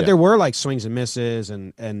 But yeah, there were like swings and misses,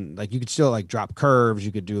 and like you could still like drop curves.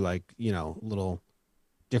 You could do like little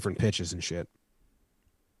different pitches and shit.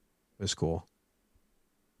 It was cool.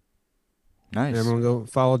 And nice. everyone go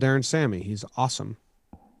follow Darren Sammy. He's awesome.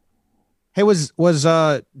 Hey, was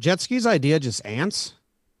jet skis idea just ants?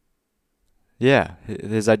 Yeah,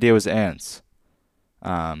 his idea was ants.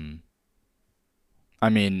 Um, I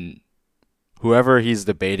mean, whoever he's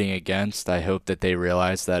debating against, I hope that they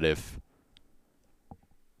realize that if,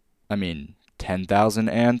 I mean, 10,000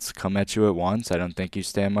 ants come at you at once, I don't think you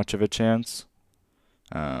stand much of a chance.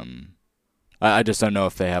 Um, I just don't know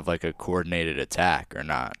if they have like a coordinated attack or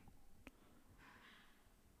not.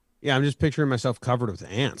 Yeah, I'm just picturing myself covered with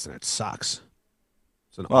ants, and it sucks.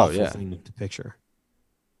 It's an Oh awful yeah. thing to picture.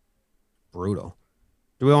 Brutal.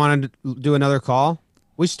 Do we want to do another call?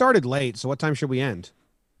 We started late, so what time should we end?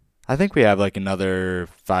 I think we have like another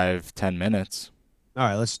 5, 10 minutes. All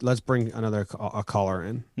right, let's bring a caller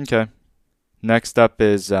in. Okay. Next up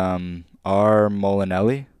is R.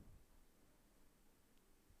 Molinelli.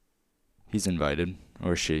 He's invited,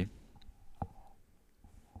 or she.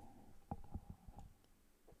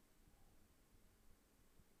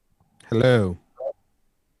 Hello.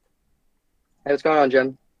 Hey, what's going on,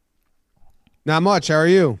 Jim? Not much. How are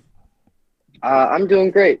you? I'm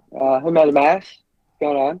doing great. Hey, Matt Mass, what's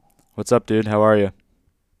going on? What's up, dude? How are you?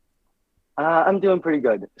 I'm doing pretty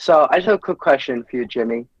good. So I just have a quick question for you,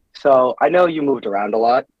 Jimmy. So I know you moved around a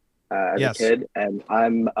lot as a Yes. kid, and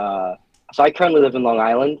so I currently live in Long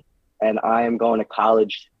Island, and I am going to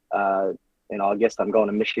college in August. I'm going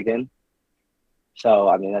to Michigan. So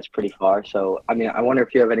I mean that's pretty far. So I mean I wonder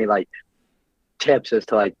if you have any like tips as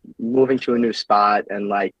to like moving to a new spot and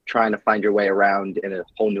like trying to find your way around in a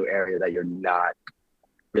whole new area that you're not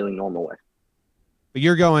really normal with. But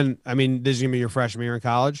you're going. I mean, this is gonna be your freshman year in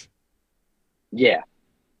college, Yeah.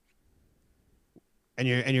 and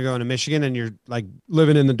you're going to Michigan, and you're like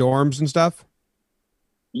living in the dorms and stuff.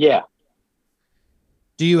 Yeah.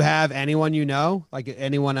 Do you have anyone you know, like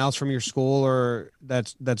anyone else from your school or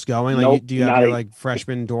that's going? Like, Nope. do you have your like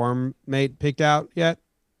freshman dorm mate picked out yet?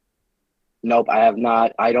 Nope. I have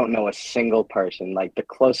not. I don't know a single person. Like the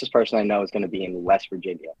closest person I know is going to be in West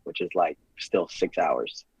Virginia, which is like still 6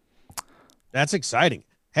 hours. That's exciting.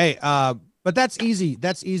 Hey, but that's easy.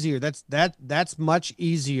 That's easier. That's much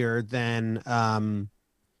easier than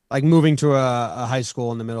like moving to a high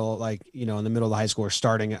school in the middle, like in the middle of the high school or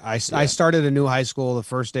starting. I Yeah. started a new high school the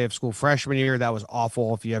first day of school freshman year. That was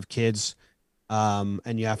awful. If you have kids,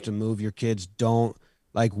 and you have to move your kids, don't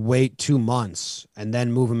like wait 2 months and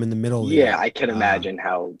then move them in the middle of the Yeah, year. I can imagine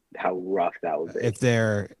how rough that would be. If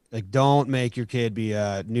they're like, don't make your kid be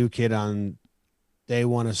a new kid on day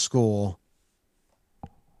one of school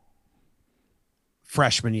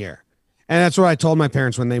freshman year. And that's what I told my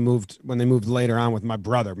parents when they moved later on with my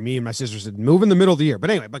brother. Me and my sister said, move in the middle of the year. But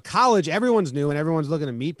anyway, but college, everyone's new and everyone's looking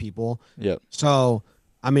to meet people. Yep. So,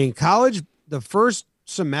 I mean, college, the first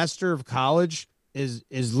semester of college is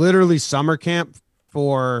literally summer camp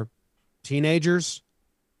for teenagers.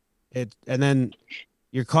 And then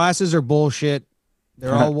your classes are bullshit.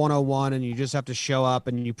 They're all 101 and you just have to show up,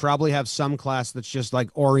 and you probably have some class that's just like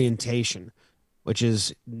orientation, which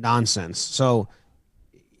is nonsense. So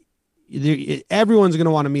everyone's going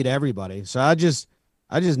to want to meet everybody. So I just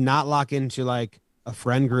not lock into like a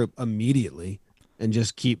friend group immediately and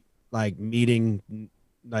just keep like meeting,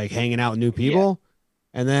 like hanging out with new people.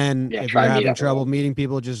 And then Yeah, if try you're and meet having trouble everyone. meeting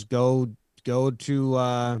people, just go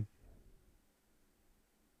to,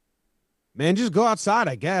 man, just go outside.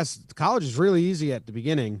 I guess college is really easy at the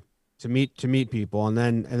beginning to meet people. And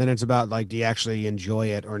then it's about like, do you actually enjoy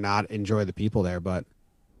it or not enjoy the people there? But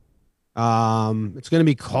it's going to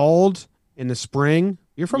be cold in the spring.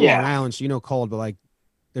 You're from Long Yeah. Island, so you know cold, but like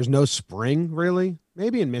there's no spring really.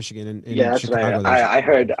 Maybe in Michigan and in Yeah, that's what Chicago. I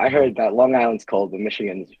heard. I heard that Long Island's cold, but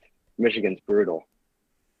Michigan's brutal.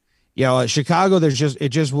 Yeah, well, Chicago, it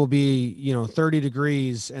just will be 30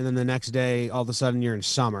 degrees, and then the next day, all of a sudden, you're in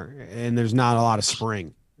summer, and there's not a lot of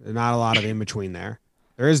spring. There's not a lot of in between there.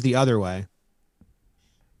 There is the other way.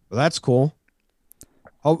 Well, that's cool.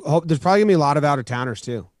 Hope there's probably gonna be a lot of out of towners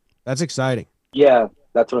too. That's exciting. Yeah,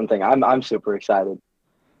 that's one thing. I'm super excited.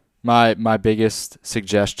 My biggest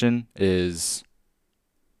suggestion is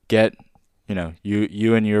get,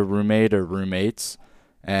 you and your roommate or roommates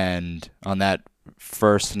And on that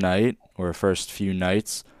first night or first few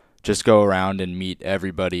nights, just go around and meet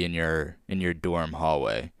everybody in your dorm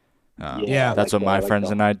hallway. Yeah. That's like what my like friends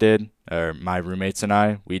and I did, or my roommates and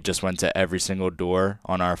I. We just went to every single door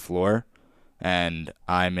on our floor, and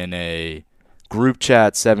I'm in a group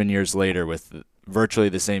chat 7 years later with virtually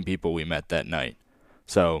the same people we met that night.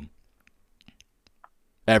 So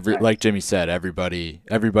like Jimmy said,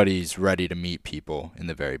 everybody's ready to meet people in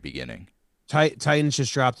the very beginning. Titans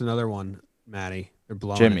just dropped another one, Maddie. They're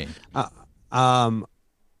blowing Jimmy, it.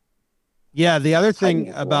 Yeah, the other thing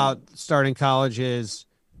Titans about starting college is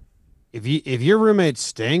if your roommate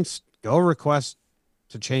stinks, go request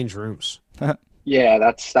to change rooms. Yeah,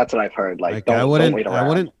 that's what I've heard. Like, I don't wait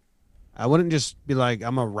around. I wouldn't just be like,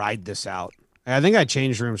 I'm gonna ride this out. I think I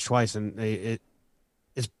changed rooms twice, and it's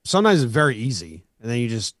sometimes it's very easy, and then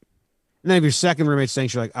if your second roommate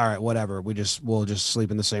stinks, you're like, all right, whatever. We'll just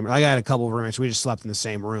sleep in the same. Like I had a couple of roommates, we just slept in the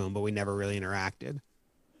same room, but we never really interacted.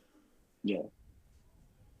 Yeah.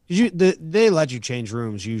 They let you change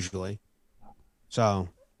rooms usually, so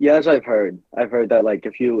Yeah, that's what I've heard. I've heard that like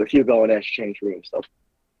if you go and exchange rooms,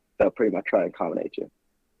 they'll pretty much try to accommodate you.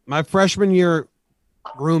 my freshman year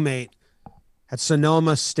roommate at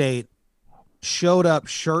Sonoma State showed up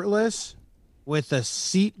shirtless with a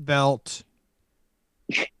seatbelt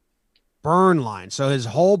burn line. So his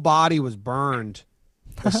whole body was burned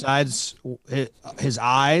besides his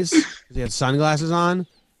eyes. He had sunglasses on,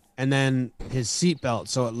 and then his seatbelt.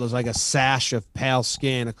 So it was like a sash of pale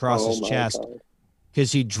skin across his my chest God.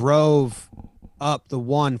 because he drove up the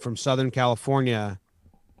one from Southern California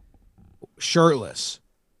shirtless.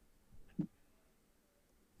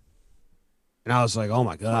 And I was like, oh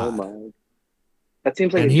my God. Oh my. That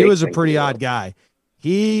seems like And a he big was a thing pretty to do. odd guy.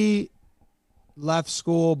 He left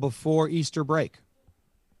school before Easter break.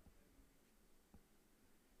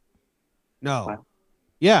 No. Wow.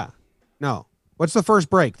 Yeah. No. What's the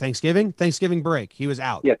first break? Thanksgiving? Thanksgiving break. He was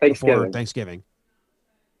out Yeah, before Thanksgiving. Thanksgiving.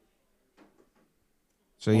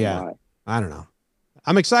 So Oh yeah, my. I don't know.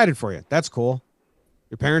 I'm excited for you. That's cool.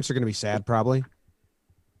 Your parents are going to be sad probably.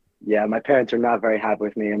 Yeah, my parents are not very happy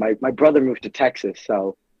with me, and my brother moved to Texas,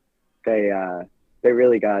 so they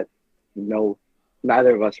really got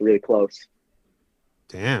neither of us really close.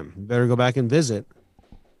 Damn. You better go back and visit.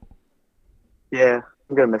 Yeah,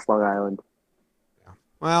 I'm gonna miss Long Island.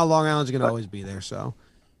 Well, Long Island's going to always be there. So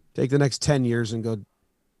take the next 10 years and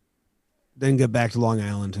then get back to Long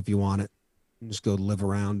Island if you want it. And just go live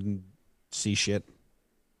around and see shit.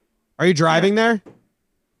 Are you driving there?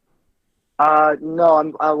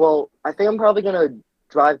 No, well, I think I'm probably gonna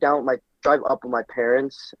drive up with my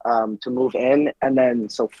parents to move in, and then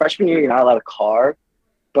so freshman year you're not allowed a car,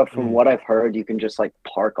 but from Mm. what I've heard, you can just like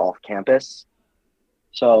park off campus.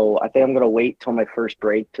 So I think I'm gonna wait till my first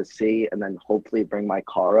break to see, and then hopefully bring my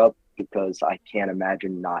car up because I can't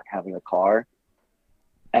imagine not having a car.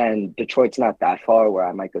 And Detroit's not that far where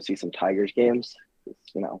I might go see some Tigers games.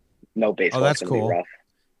 It's, no baseball. That's Gonna be cool. rough.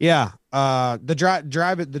 Yeah. The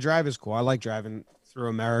drive is cool. I like driving through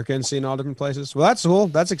America and seeing all different places. Well, that's cool.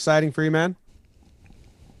 That's exciting for you, man.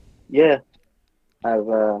 Yeah,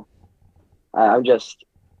 I'm just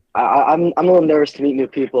I'm a little nervous to meet new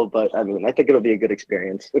people, but I mean I think it'll be a good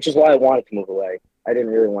experience, which is why I wanted to move away. I didn't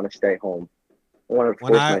really want to stay home. I wanted to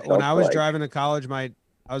When force I myself. when I was to, like, driving to college, I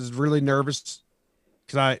was really nervous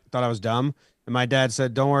because I thought I was dumb. And my dad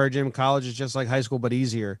said, "Don't worry, Jim. College is just like high school, but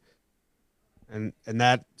easier." And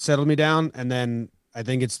that settled me down. And then I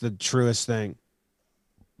think it's the truest thing.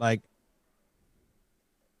 Like,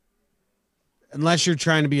 unless you're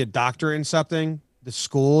trying to be a doctor in something, the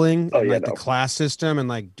schooling Oh, and yeah, like the no. class system and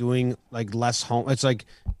like doing like less home, it's like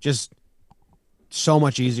just so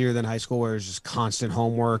much easier than high school where it's just constant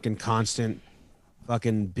homework and constant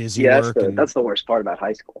fucking busy Yeah, work and that's the worst part about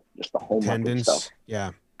high school, just the homework and stuff. attendance.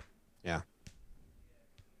 Yeah. Yeah.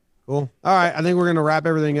 Cool. All right. I think we're going to wrap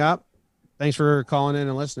everything up. Thanks for calling in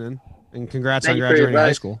and listening. And congrats Thank on you for your graduating high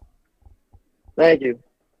advice. school. Thank you.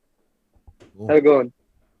 Cool. Have a good one.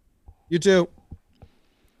 You too.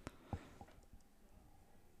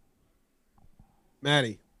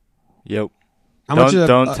 Maddie. Yep. How much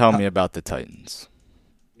Don't tell me about the Titans.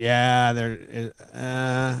 Yeah, I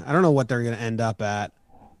don't know what they're going to end up at.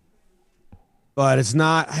 But it's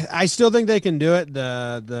not I still think they can do it.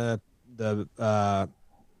 The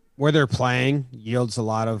where they're playing yields a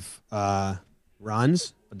lot of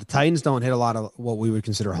runs, but the Titans don't hit a lot of what we would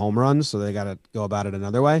consider home runs, so they got to go about it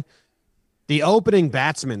another way. The opening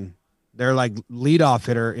batsman, their like leadoff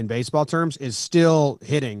hitter in baseball terms, is still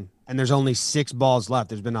hitting, and there's only 6 balls left.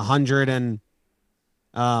 There's been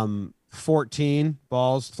 114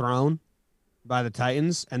 balls thrown by the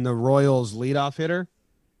Titans, and the Royals leadoff hitter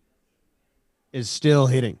is still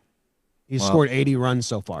hitting. He's Well. scored 80 runs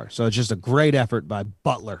so far. So it's just a great effort by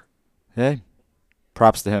Butler. Hey,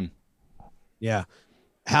 props to him. Yeah.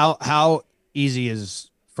 How easy is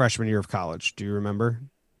freshman year of college? Do you remember?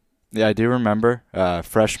 Yeah, I do remember.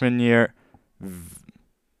 Freshman year,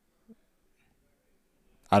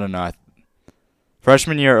 I don't know.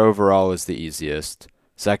 Freshman year overall is the easiest.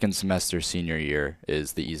 Second semester, senior year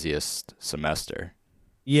is the easiest semester.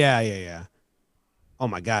 Yeah. Oh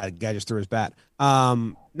my God, the guy just threw his bat.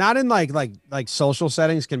 Not in like social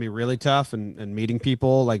settings can be really tough and meeting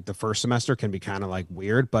people like the first semester can be kind of like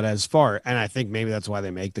weird, but and I think maybe that's why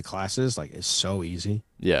they make the classes like it's so easy.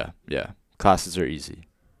 Yeah. Classes are easy.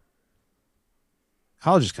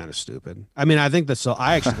 College is kind of stupid. I mean, I actually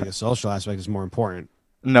think the social aspect is more important.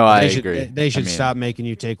 No, I agree. They should I mean, stop making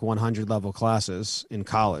you take 100 level classes in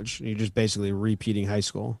college. You're just basically repeating high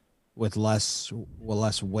school with less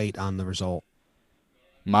weight on the result.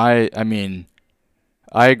 I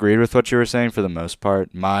agreed with what you were saying for the most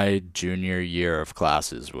part. My junior year of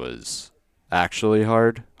classes was actually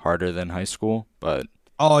harder than high school, but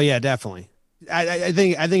Oh yeah, definitely. I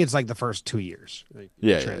think it's like the first 2 years, like,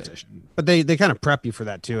 yeah. transition. But they kind of prep you for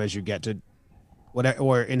that too as you get to whatever.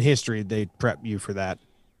 Or in history, they prep you for that,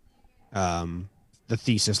 the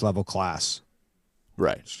thesis level class.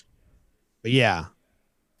 Right. But yeah,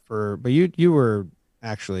 but you were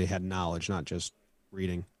actually had knowledge, not just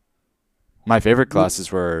reading. My favorite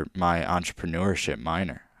classes were my entrepreneurship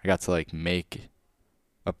minor. I got to like make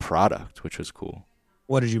a product, which was cool.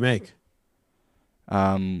 What did you make?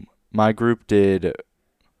 My group did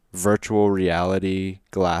virtual reality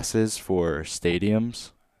glasses for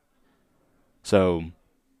stadiums. So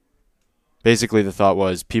basically the thought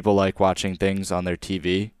was people like watching things on their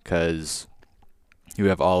TV because you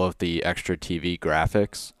have all of the extra TV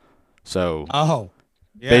graphics. So Oh,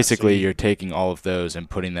 yeah, basically so you're taking all of those and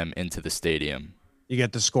putting them into the stadium. you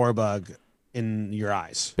get the score bug in your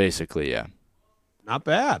eyes. Basically, yeah. Not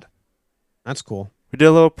bad. That's cool. We did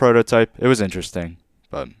a little prototype. It was interesting,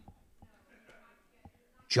 but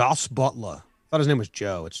Joss Butler. I thought his name was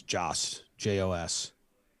Joe. It's Joss. Jos.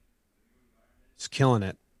 He's killing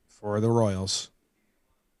it for the Royals.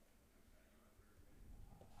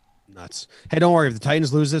 Nuts. Hey, don't worry. If the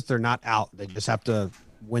Titans lose this, they're not out. They just have to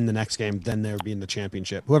win the next game. Then they'll be in the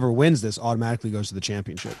championship. Whoever wins this automatically goes to the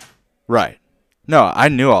championship. right. No, I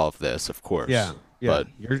knew all of this, of course. Yeah. But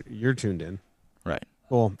You're tuned in. right.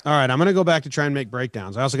 Cool. All right. I'm going to go back to try and make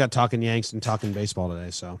breakdowns. I also got talking Yanks and talking baseball today.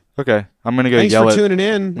 So Okay. I'm gonna go thanks yell for at tuning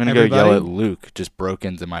in. I'm gonna everybody. go yell at Luke. Just broke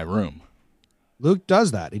into my room. Luke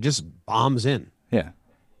does that. He just bombs in. Yeah.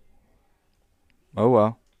 Oh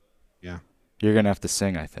well. Yeah. You're gonna have to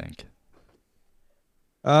sing, I think.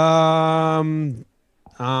 I'm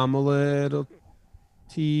a little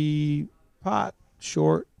teapot,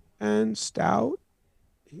 short and stout.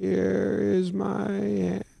 Here is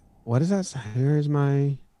my what is that? Here is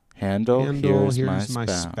my Handle. handle. Here's my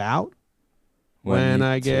spout. spout. When you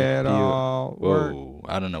I get tip you- all work. Whoa!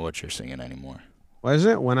 I don't know what you're singing anymore. What is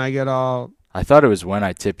it? When I get all I thought it was when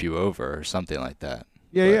I tip you over or something like that.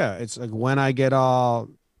 yeah. It's like when I get all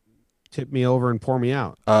tip me over and pour me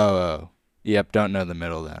out. Oh. Yep. Don't know the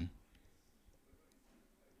middle then.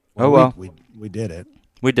 Well, Oh well. We did it.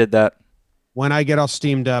 We did that. When I get all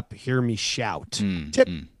steamed up, hear me shout. Tip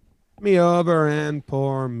me over and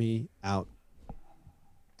pour me out.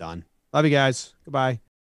 Done. Love you guys. Goodbye.